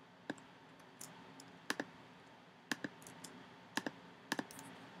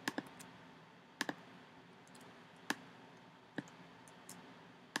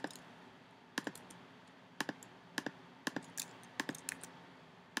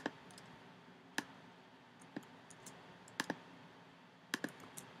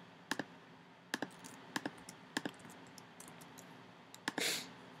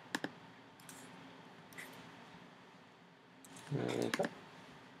 Okay.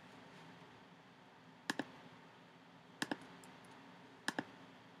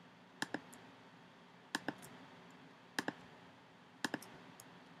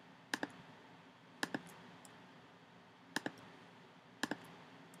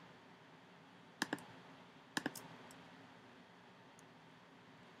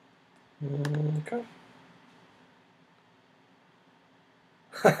 Okay.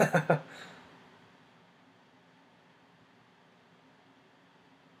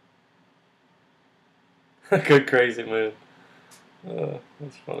 Good crazy move.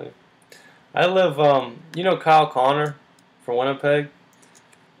 That's funny. I live, you know Kyle Connor from Winnipeg?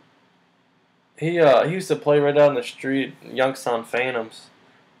 He used to play right down the street, Youngstown Phantoms,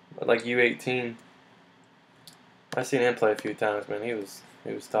 like U18. I seen him play a few times, man. He was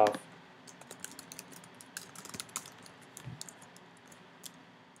tough.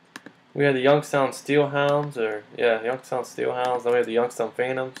 We had the Youngstown Steelhounds, Youngstown Steelhounds. Then we had the Youngstown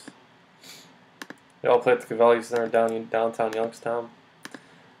Phantoms. They all played at the Cavalli Center down in downtown Youngstown.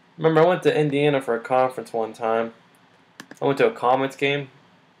 Remember, I went to Indiana for a conference one time. I went to a Comets game.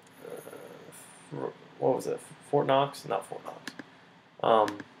 What was it? Fort Knox? Not Fort Knox.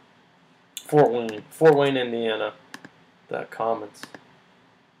 Fort Wayne. Fort Wayne, Indiana. That Comets.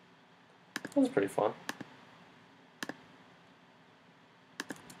 That was pretty fun.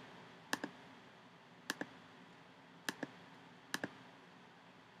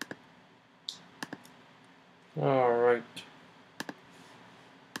 Alright.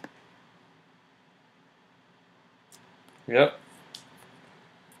 Yep.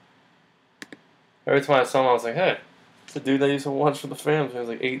 Every time I saw him, I was like, hey, it's a dude that used to watch for the Phantoms. He was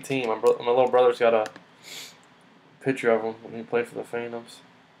like 18. My little brother's got a picture of him when he played for the Phantoms.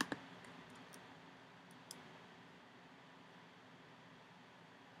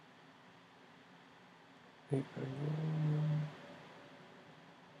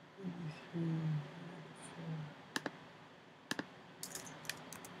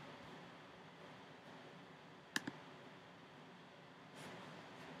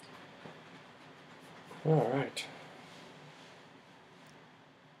 All right.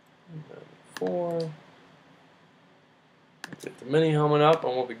 4. Get the mini helmet up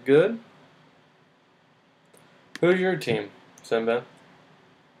and we'll be good. Who's your team, Sinbin?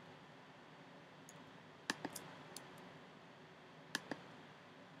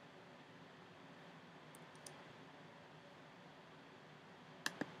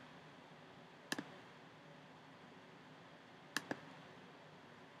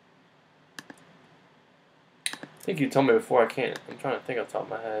 I think you told me before. I'm trying to think off the top of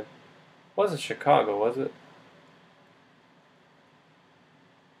my head. Was it Chicago, was it?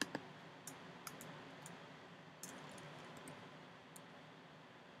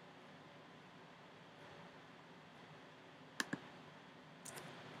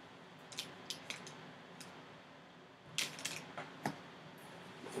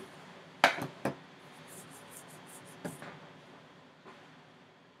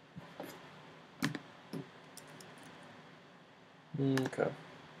 Okay.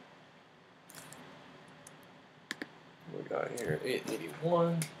 We got here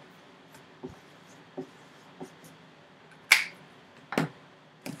 881.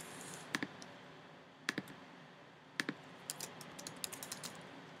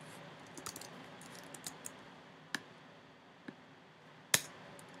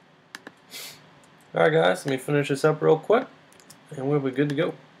 Alright guys, let me finish this up real quick and we'll be good to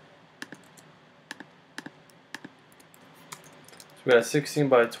go. So we got a 16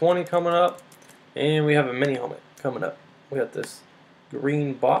 by 20 coming up and we have a mini helmet coming up. We got this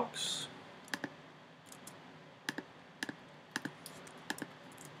green box.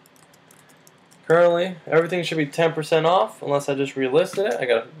 Currently, everything should be 10% off unless I just relisted it. I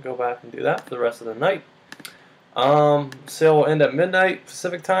gotta go back and do that for the rest of the night. Sale will end at midnight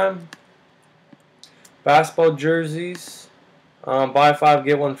Pacific time. Basketball jerseys, buy 5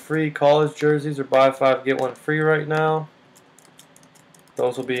 get 1 free. College jerseys are buy 5 get 1 free right now.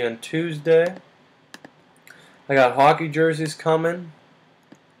 Those will be on Tuesday. I got hockey jerseys coming.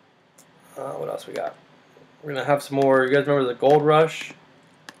 What else we got? We're gonna have some more. You guys remember the Gold Rush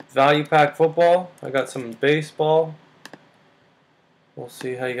value pack football? I got some baseball. We'll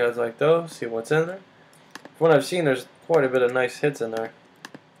see how you guys like those. See what's in there. From what I've seen, there's quite a bit of nice hits in there.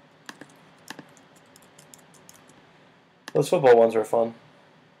 Those football ones are fun.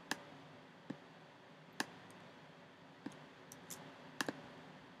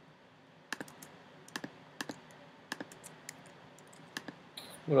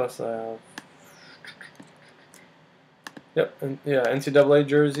 What else do I have? Yep, and yeah, NCAA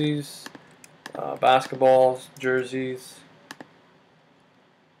jerseys, basketball jerseys.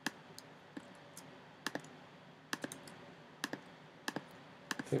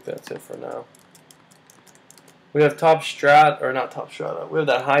 I think that's it for now. We have Top Strat, or not Top Strat. We have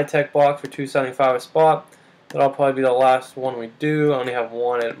that high tech box for $2.75 a spot. That'll probably be the last one we do. I only have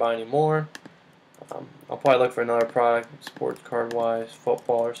one. I didn't buy any more. I'll probably look for another product, sports card wise,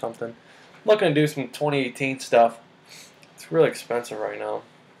 football or something. I'm looking to do some 2018 stuff. It's really expensive right now.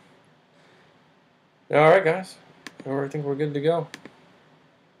 All right, guys. I think we're good to go.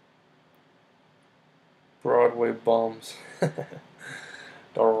 Broadway bums.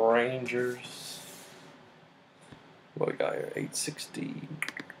 The Rangers. What we got here? 860.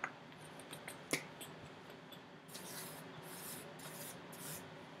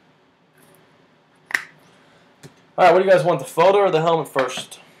 Alright, what do you guys want? The photo or the helmet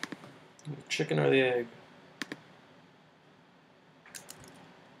first? The chicken or the egg?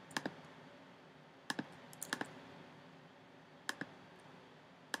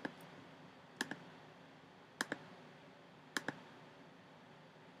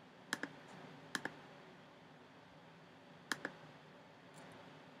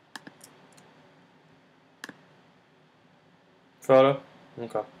 Photo?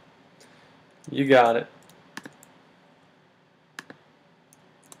 Okay. You got it.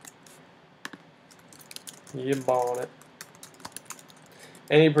 You bought it.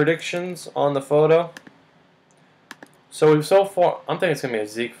 Any predictions on the photo? So far, I'm thinking it's going to be a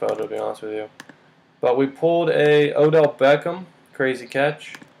Zeke photo, to be honest with you. But we pulled a Odell Beckham, crazy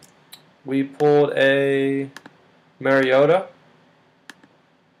catch. We pulled a Mariota,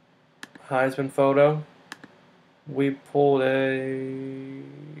 Heisman photo. We pulled a...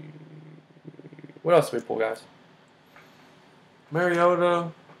 What else did we pull, guys?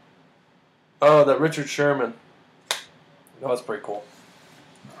 Mariota. Oh, that Richard Sherman. That was pretty cool.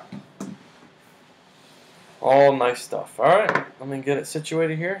 All nice stuff. Alright, let me get it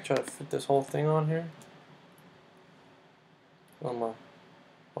situated here. Try to fit this whole thing on here. All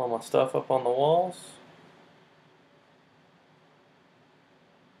my stuff up on the walls.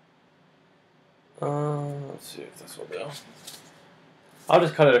 Let's see if this will do. I'll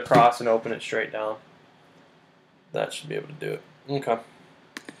just cut it across and open it straight down. That should be able to do it. Okay.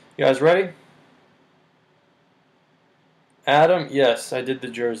 You guys ready? Adam, yes, I did the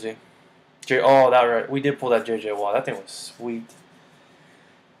jersey. Oh, that right. We did pull that JJ Watt. That thing was sweet.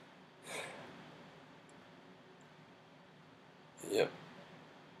 Yep.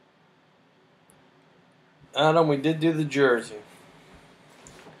 Adam, we did do the jersey.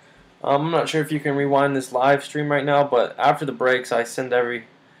 I'm not sure if you can rewind this live stream right now, but after the breaks, I send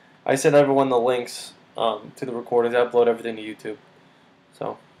everyone the links to the recordings. I upload everything to YouTube.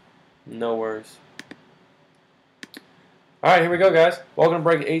 So, no worries. Alright, here we go, guys. Welcome to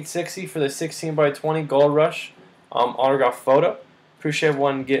break 860 for the 16 by 20 Gold Rush autograph photo. Appreciate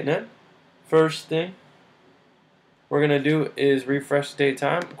everyone getting it. First thing we're going to do is refresh the date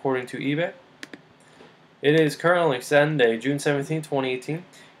time according to eBay. It is currently Sunday, June 17, 2018.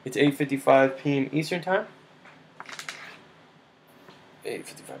 It's 8:55 p.m. Eastern Time.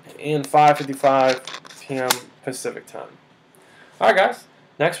 8:55 p.m. and 5:55 p.m. Pacific time. Alright, guys.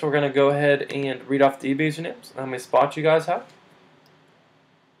 Next, we're going to go ahead and read off the eBay names. How many spots you guys have?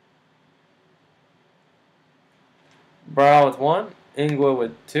 Brow with 1, Ingwa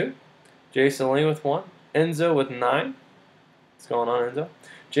with 2, Jason Lee with 1, Enzo with 9. What's going on, Enzo?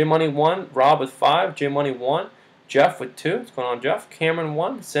 J Money 1, Rob with 5, J Money 1, Jeff with 2. What's going on, Jeff? Cameron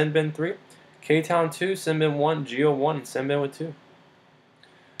 1, Senbin 3, K Town 2, Senbin 1, Geo 1, and Senbin with 2.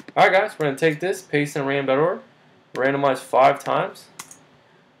 Alright, guys, we're going to take this, paste in random.org, randomize 5 times,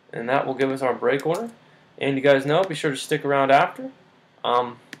 and that will give us our break order. And you guys know, be sure to stick around after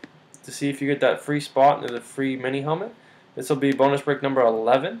to see if you get that free spot into the free mini helmet. This will be bonus break number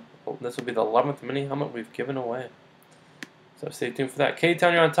 11. This will be the 11th mini helmet we've given away. So stay tuned for that.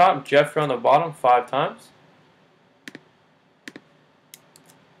 K-Town, you're on top. Jeff, you're on the bottom 5 times.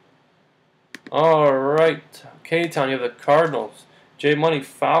 Alright. K-Town, you have the Cardinals. J-Money,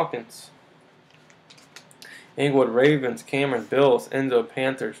 Falcons. Inglewood, Ravens. Cameron, Bills. Enzo,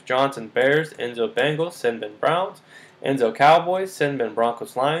 Panthers. Johnson, Bears. Enzo, Bengals. Senbin, Browns. Enzo, Cowboys. Senbin,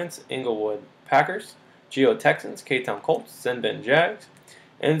 Broncos, Lions. Inglewood, Packers. Geo, Texans. K-Town, Colts. Senbin, Jags.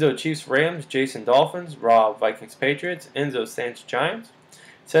 Enzo, Chiefs, Rams. Jason, Dolphins. Rob, Vikings, Patriots. Enzo, Saints, Giants.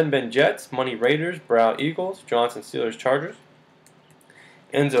 Senbin, Jets. Money, Raiders. Brow, Eagles. Johnson, Steelers, Chargers.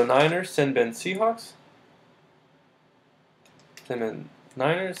 Enzo, Niners. Senbin, Seahawks. Senbin,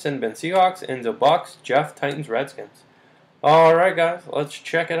 Niners. Senbin, Seahawks. Enzo, Bucks. Jeff, Titans, Redskins. Alright, guys. Let's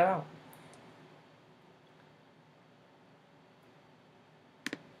check it out.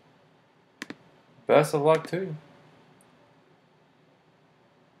 Best of luck to you.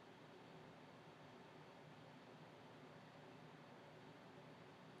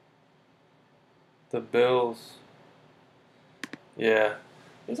 The Bills. Yeah.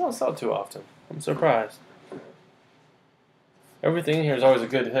 These don't sell too often. I'm surprised. Everything in here is always a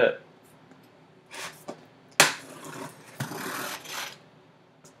good hit.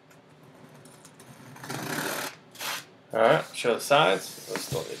 Alright, show the sides. Let's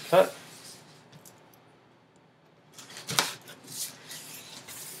still get cut.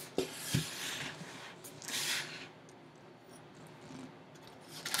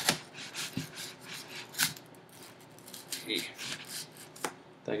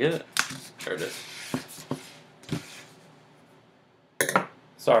 Did I get it? There it is.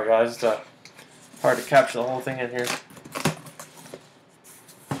 Sorry guys, it's hard to capture the whole thing in here.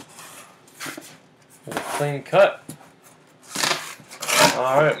 A clean cut.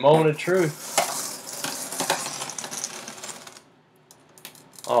 Alright, moment of truth.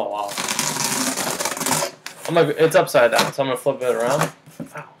 Oh wow. It's upside down, so I'm gonna flip it around.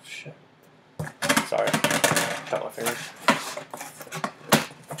 Oh shit. Sorry. Cut my fingers.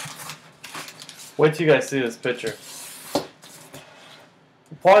 Wait till you guys see this picture.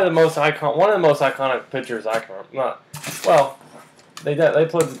 Probably one of the most iconic pictures I can remember. Not, well, they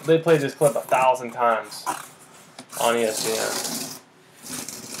played this clip 1,000 times on ESPN.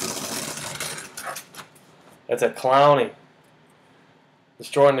 It's a Clowney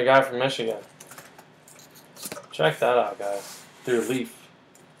destroying the guy from Michigan. Check that out, guys. Through Leaf.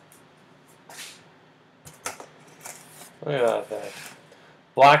 Look at that thing.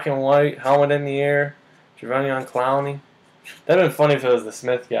 Black and white, helmet in the air. Javonion Clowney. That'd been funny if it was the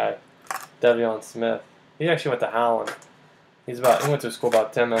Smith guy, Devion Smith. He actually went to Howland. He went to school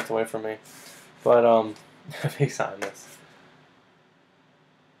about 10 minutes away from me. But he signed this.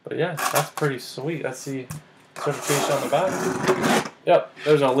 But yeah, that's pretty sweet. Let's see certification on the back. Yep,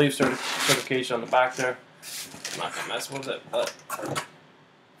 there's a Leaf certification on the back there. I'm not gonna mess with it, but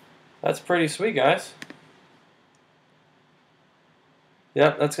that's pretty sweet, guys.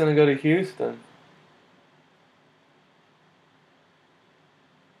 Yep, that's gonna go to Houston.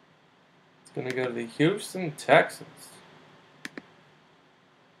 It's gonna go to the Houston Texans.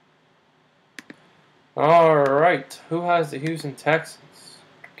 Alright, who has the Houston Texans?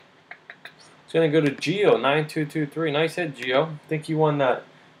 It's gonna go to Geo 9223. Nice hit, Geo. I think you won that.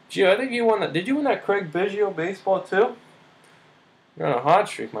 Geo, I think you won that. Did you win that Craig Biggio baseball too? You're on a hot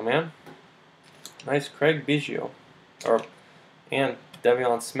streak, my man. Nice Craig Biggio. And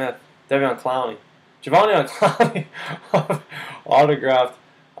Devion Smith. Devion Clowney. Javonion Clowney. Autographed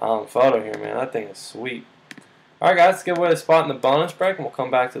photo here, man. That thing is sweet. Alright, guys, let's give away the spot in the bonus break, and we'll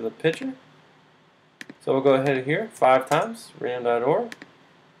come back to the pitcher. So we'll go ahead here 5 times. Random.org.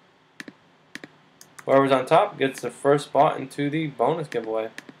 Whoever's on top gets the first spot into the bonus giveaway.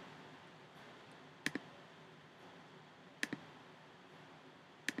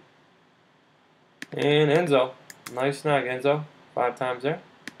 And Enzo. Nice snag, Enzo. 5 times there.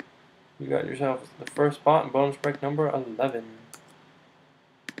 You got yourself the first spot in bonus break number 11.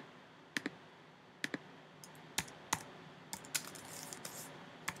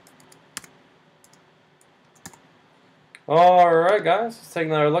 Alright, guys. Let's take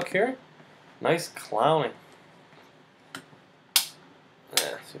another look here. Nice clowning.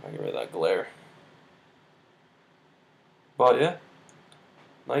 Yeah, see if I can get rid of that glare. But yeah.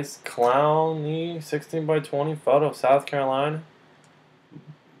 Nice clowny 16 by 20 photo. South Carolina.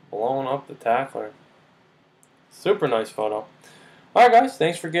 Blowing up the tackler. Super nice photo. Alright, guys.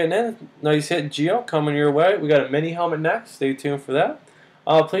 Thanks for getting in. Nice hit, Geo, coming your way. We got a mini helmet next. Stay tuned for that.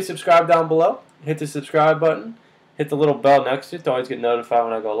 Please subscribe down below. Hit the subscribe button. Hit the little bell next to it to always get notified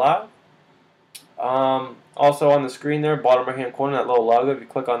when I go live. Also on the screen there, bottom right hand corner, that little logo. If you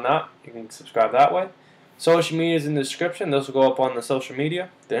click on that, you can subscribe that way. Social media is in the description. Those will go up on the social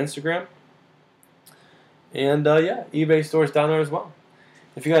media, the Instagram. And yeah, eBay store is down there as well.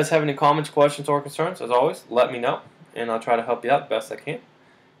 If you guys have any comments, questions, or concerns, as always, let me know. And I'll try to help you out the best I can.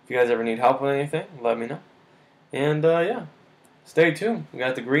 If you guys ever need help with anything, let me know. And yeah, stay tuned. We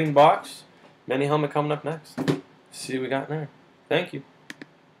got the green box mini helmet coming up next. See what we got in there. Thank you.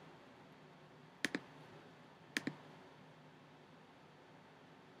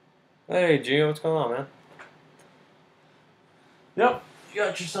 Hey, Gio, what's going on, man? Yep, you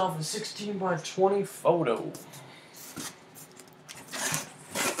got yourself a 16 by 20 photo.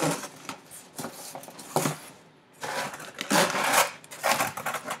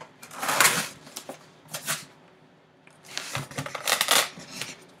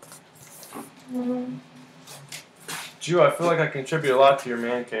 Gio, I feel like I contribute a lot to your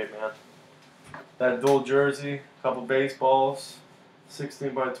man cave, man. That dual jersey, a couple baseballs,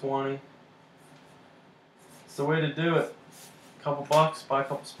 16 by 20. It's the way to do it. Couple bucks, buy a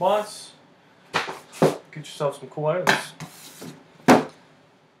couple spots, get yourself some cool items.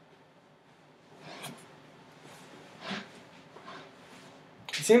 It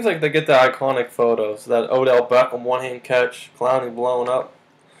seems like they get the iconic photos. That Odell Beckham one-hand catch, Clowney blowing up.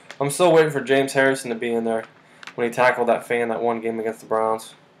 I'm still waiting for James Harrison to be in there when he tackled that fan that one game against the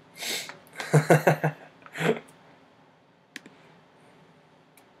Browns.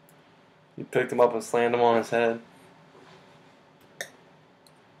 He picked him up and slammed him on his head.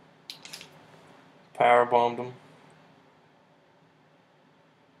 Power bombed him.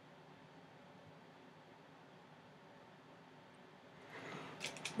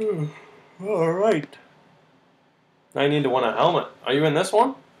 Alright. Now you need to win a helmet. Are you in this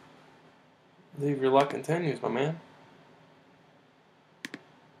one? Leave your luck continues, my man.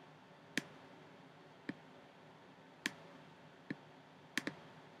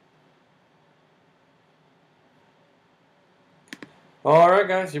 Alright,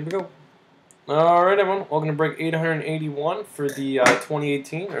 guys, here we go. Alright, everyone, welcome to break 881 for the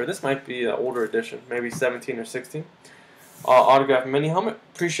 2018, or this might be an older edition, maybe 17 or 16. Autograph mini helmet.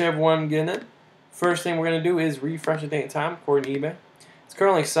 Appreciate everyone getting in. First thing we're going to do is refresh the date and time according to eBay. It's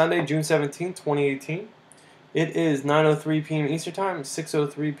currently Sunday, June 17, 2018. It is 9:03 p.m. Eastern Time,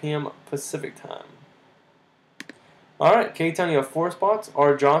 6:03 p.m. Pacific Time. Alright, K-Town, you have 4 spots.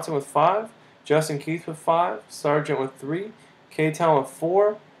 R. Johnson with 5. Justin Keith with 5. Sargent with 3. K-Town with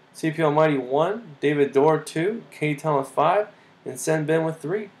 4. CP Almighty 1, David Dorr 2, K-Town with 5, and Sen Ben with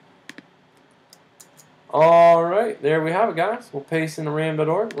 3. Alright, there we have it, guys. We'll paste in the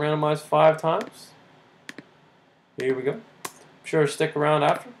ram.org, randomize 5 times. Here we go. Be sure to stick around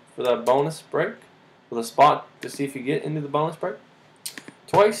after for that bonus break with a spot to see if you get into the bonus break.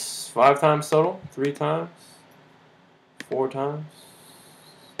 Twice, 5 times total, 3 times, 4 times,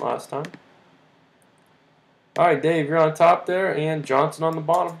 last time. Alright, Dave, you're on top there, and Johnson on the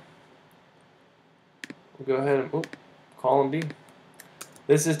bottom. We'll go ahead and column B.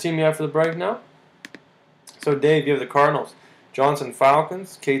 This is team you have for the break now. So, Dave, you have the Cardinals. Johnson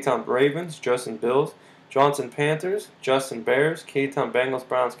Falcons, K-Town Ravens, Justin Bills, Johnson Panthers, Justin Bears, K-Town Bengals,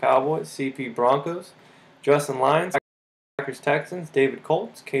 Browns, Cowboys, CP Broncos, Justin Lions, Packers Texans, David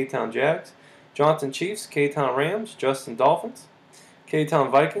Colts, K-Town Jags, Johnson Chiefs, K-Town Rams, Justin Dolphins,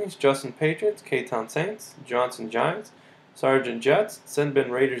 K-Town Vikings, Justin Patriots, K-Town Saints, Johnson Giants, Sargent Jets, Senbin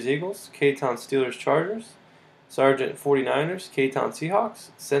Raiders Eagles, K-Town Steelers Chargers, Sargent 49ers, K-Town Seahawks,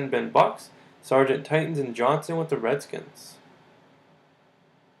 Senbin Bucks, Sargent Titans, and Johnson with the Redskins.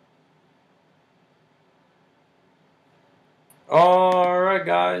 Alright,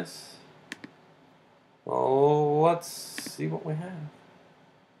 guys. Oh, let's see what we have.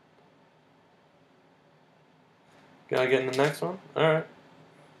 Gotta get in the next one? Alright.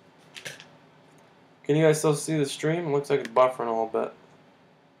 Can you guys still see the stream? It looks like it's buffering a little bit.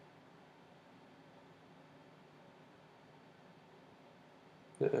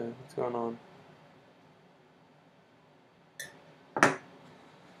 What's going on?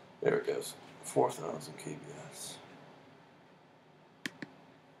 There it goes. 4,000 kbs.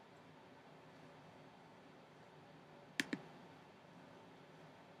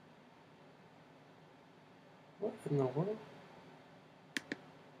 What in the world?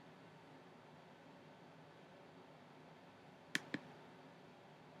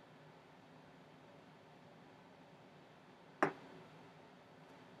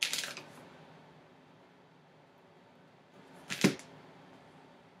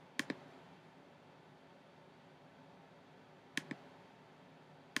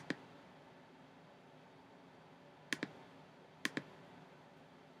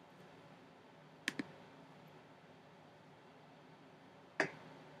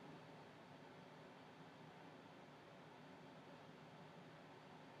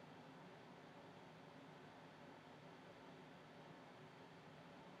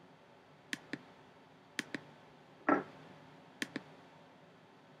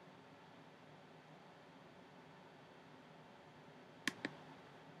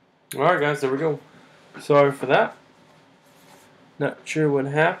 Alright guys, there we go. Sorry for that. Not sure what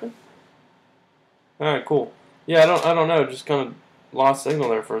happened. Alright, cool. Yeah, I don't know, just kind of lost signal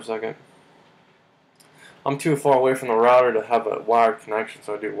there for a second. I'm too far away from the router to have a wired connection,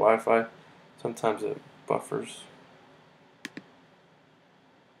 so I do Wi-Fi. Sometimes it buffers.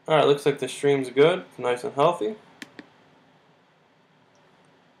 Alright, looks like the stream's good, nice and healthy.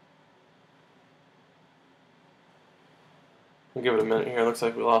 We'll give it a minute here. Looks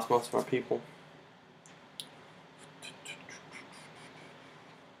like we lost most of our people.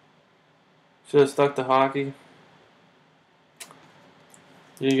 Should have stuck to hockey.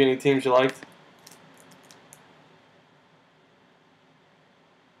 Did you get any teams you liked?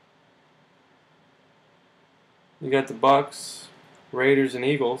 You got the Bucks, Raiders, and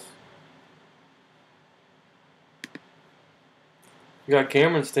Eagles. You got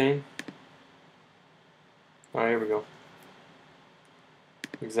Cameron's team. Alright, here we go.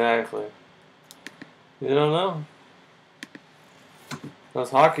 Exactly. You don't know. Those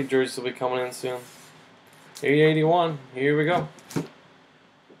hockey jerseys will be coming in soon. 881. Here we go.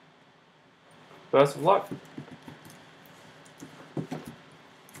 Best of luck.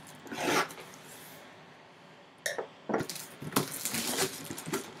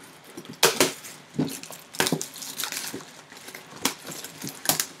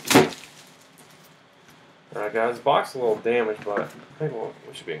 Alright guys, the box is a little damaged, but I think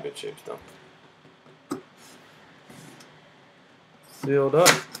we should be in good shape still. Sealed up.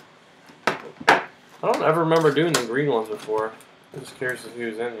 I don't ever remember doing the green ones before. I'm just curious if he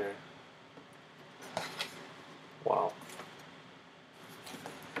was in here. Wow.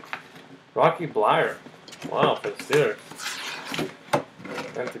 Rocky Blyer. Wow, for the Steelers.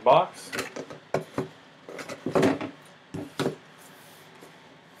 Empty box.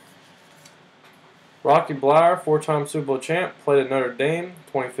 Rocky Blyer, 4-time Super Bowl champ, played at Notre Dame,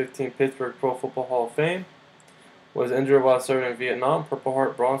 2015 Pittsburgh Pro Football Hall of Fame. Was injured while serving in Vietnam, Purple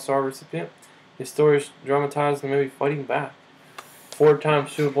Heart Bronze Star recipient. His story is dramatized in the movie Fighting Back. 4-time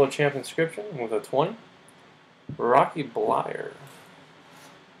Super Bowl champ inscription with a 20. Rocky Blyer.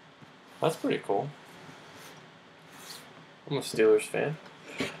 That's pretty cool. I'm a Steelers fan.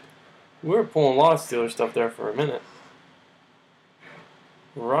 We were pulling a lot of Steelers stuff there for a minute.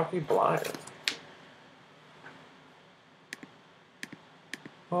 Rocky Blyer.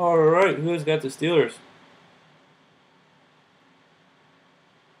 Alright, who's got the Steelers?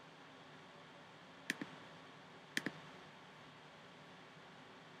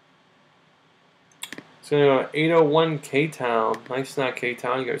 It's going to go 801 K-Town. Nice snack,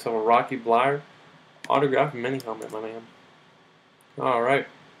 K-Town. You got yourself a Rocky Blyer autographed mini helmet, my man. Alright.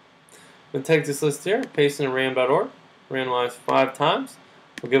 We'll take this list here, paste it in ram.org, randomize 5 times.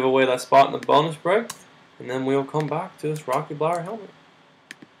 We'll give away that spot in the bonus break, and then we'll come back to this Rocky Blyer helmet.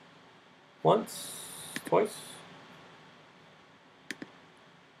 Once, twice.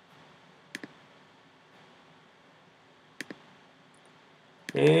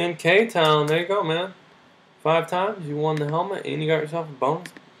 And K-Town, there you go, man. 5 times, you won the helmet, and you got yourself a bonus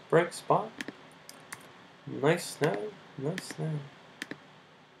break spot. Nice snag, nice snag.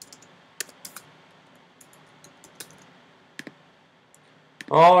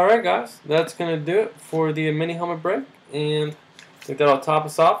 Alright guys, that's going to do it for the mini helmet break, and I think that'll top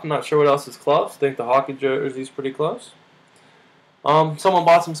us off. I'm not sure what else is close. I think the hockey jersey's pretty close. Someone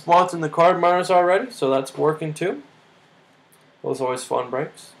bought some spots in the card miners already, so that's working too. Those are always fun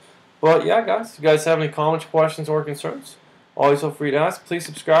breaks. But yeah, guys, if you guys have any comments, questions, or concerns, always feel free to ask. Please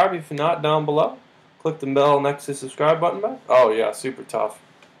subscribe if you're not down below. Click the bell next to the subscribe button back. Oh yeah, super tough.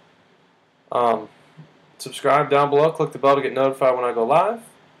 Subscribe down below. Click the bell to get notified when I go live.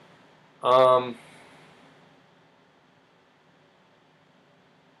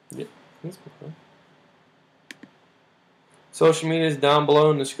 Yeah, that's cool. Social media is down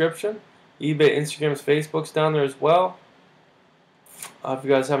below in the description. eBay, Instagrams, Facebook's down there as well. If you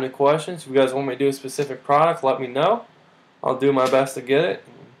guys have any questions, if you guys want me to do a specific product, let me know. I'll do my best to get it.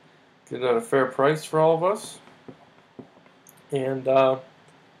 Get it at a fair price for all of us. And,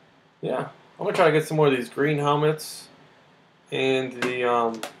 yeah. I'm going to try to get some more of these green helmets and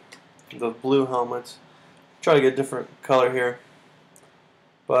the blue helmets. Try to get a different color here.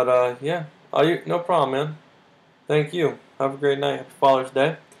 But, yeah. No problem, man. Thank you. Have a great night. Happy Father's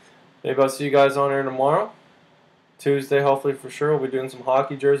Day. Maybe I'll see you guys on here tomorrow. Tuesday, hopefully for sure. We'll be doing some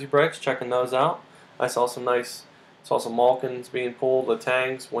hockey jersey breaks, checking those out. I saw some Malkins being pulled, the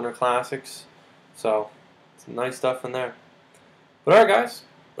Tangs, Winter Classics. So, some nice stuff in there. But alright, guys.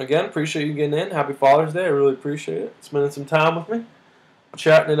 Again, appreciate you getting in. Happy Father's Day. I really appreciate it. Spending some time with me.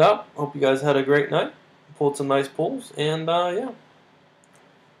 Chatting it up. Hope you guys had a great night. Pulled some nice pulls. And, yeah.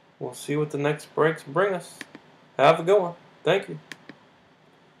 We'll see what the next breaks bring us. Have a good one. Thank you.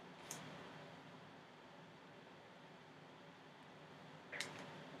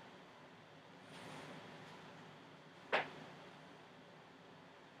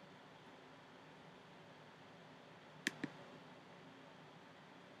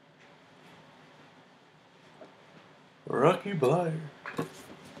 Rocky Blair.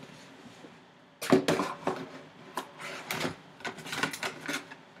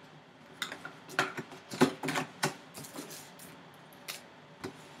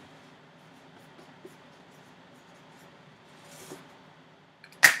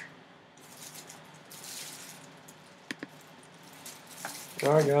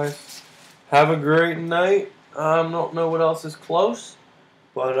 Alright, guys. Have a great night. Don't know what else is close.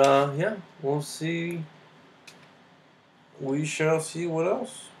 But, yeah. We'll see. We shall see what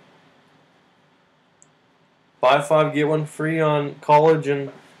else. Buy 5, get 1 free on college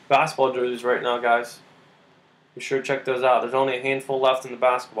and basketball jerseys right now, guys. Be sure to check those out. There's only a handful left in the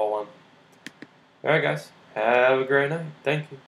basketball one. Alright, guys. Have a great night. Thank you.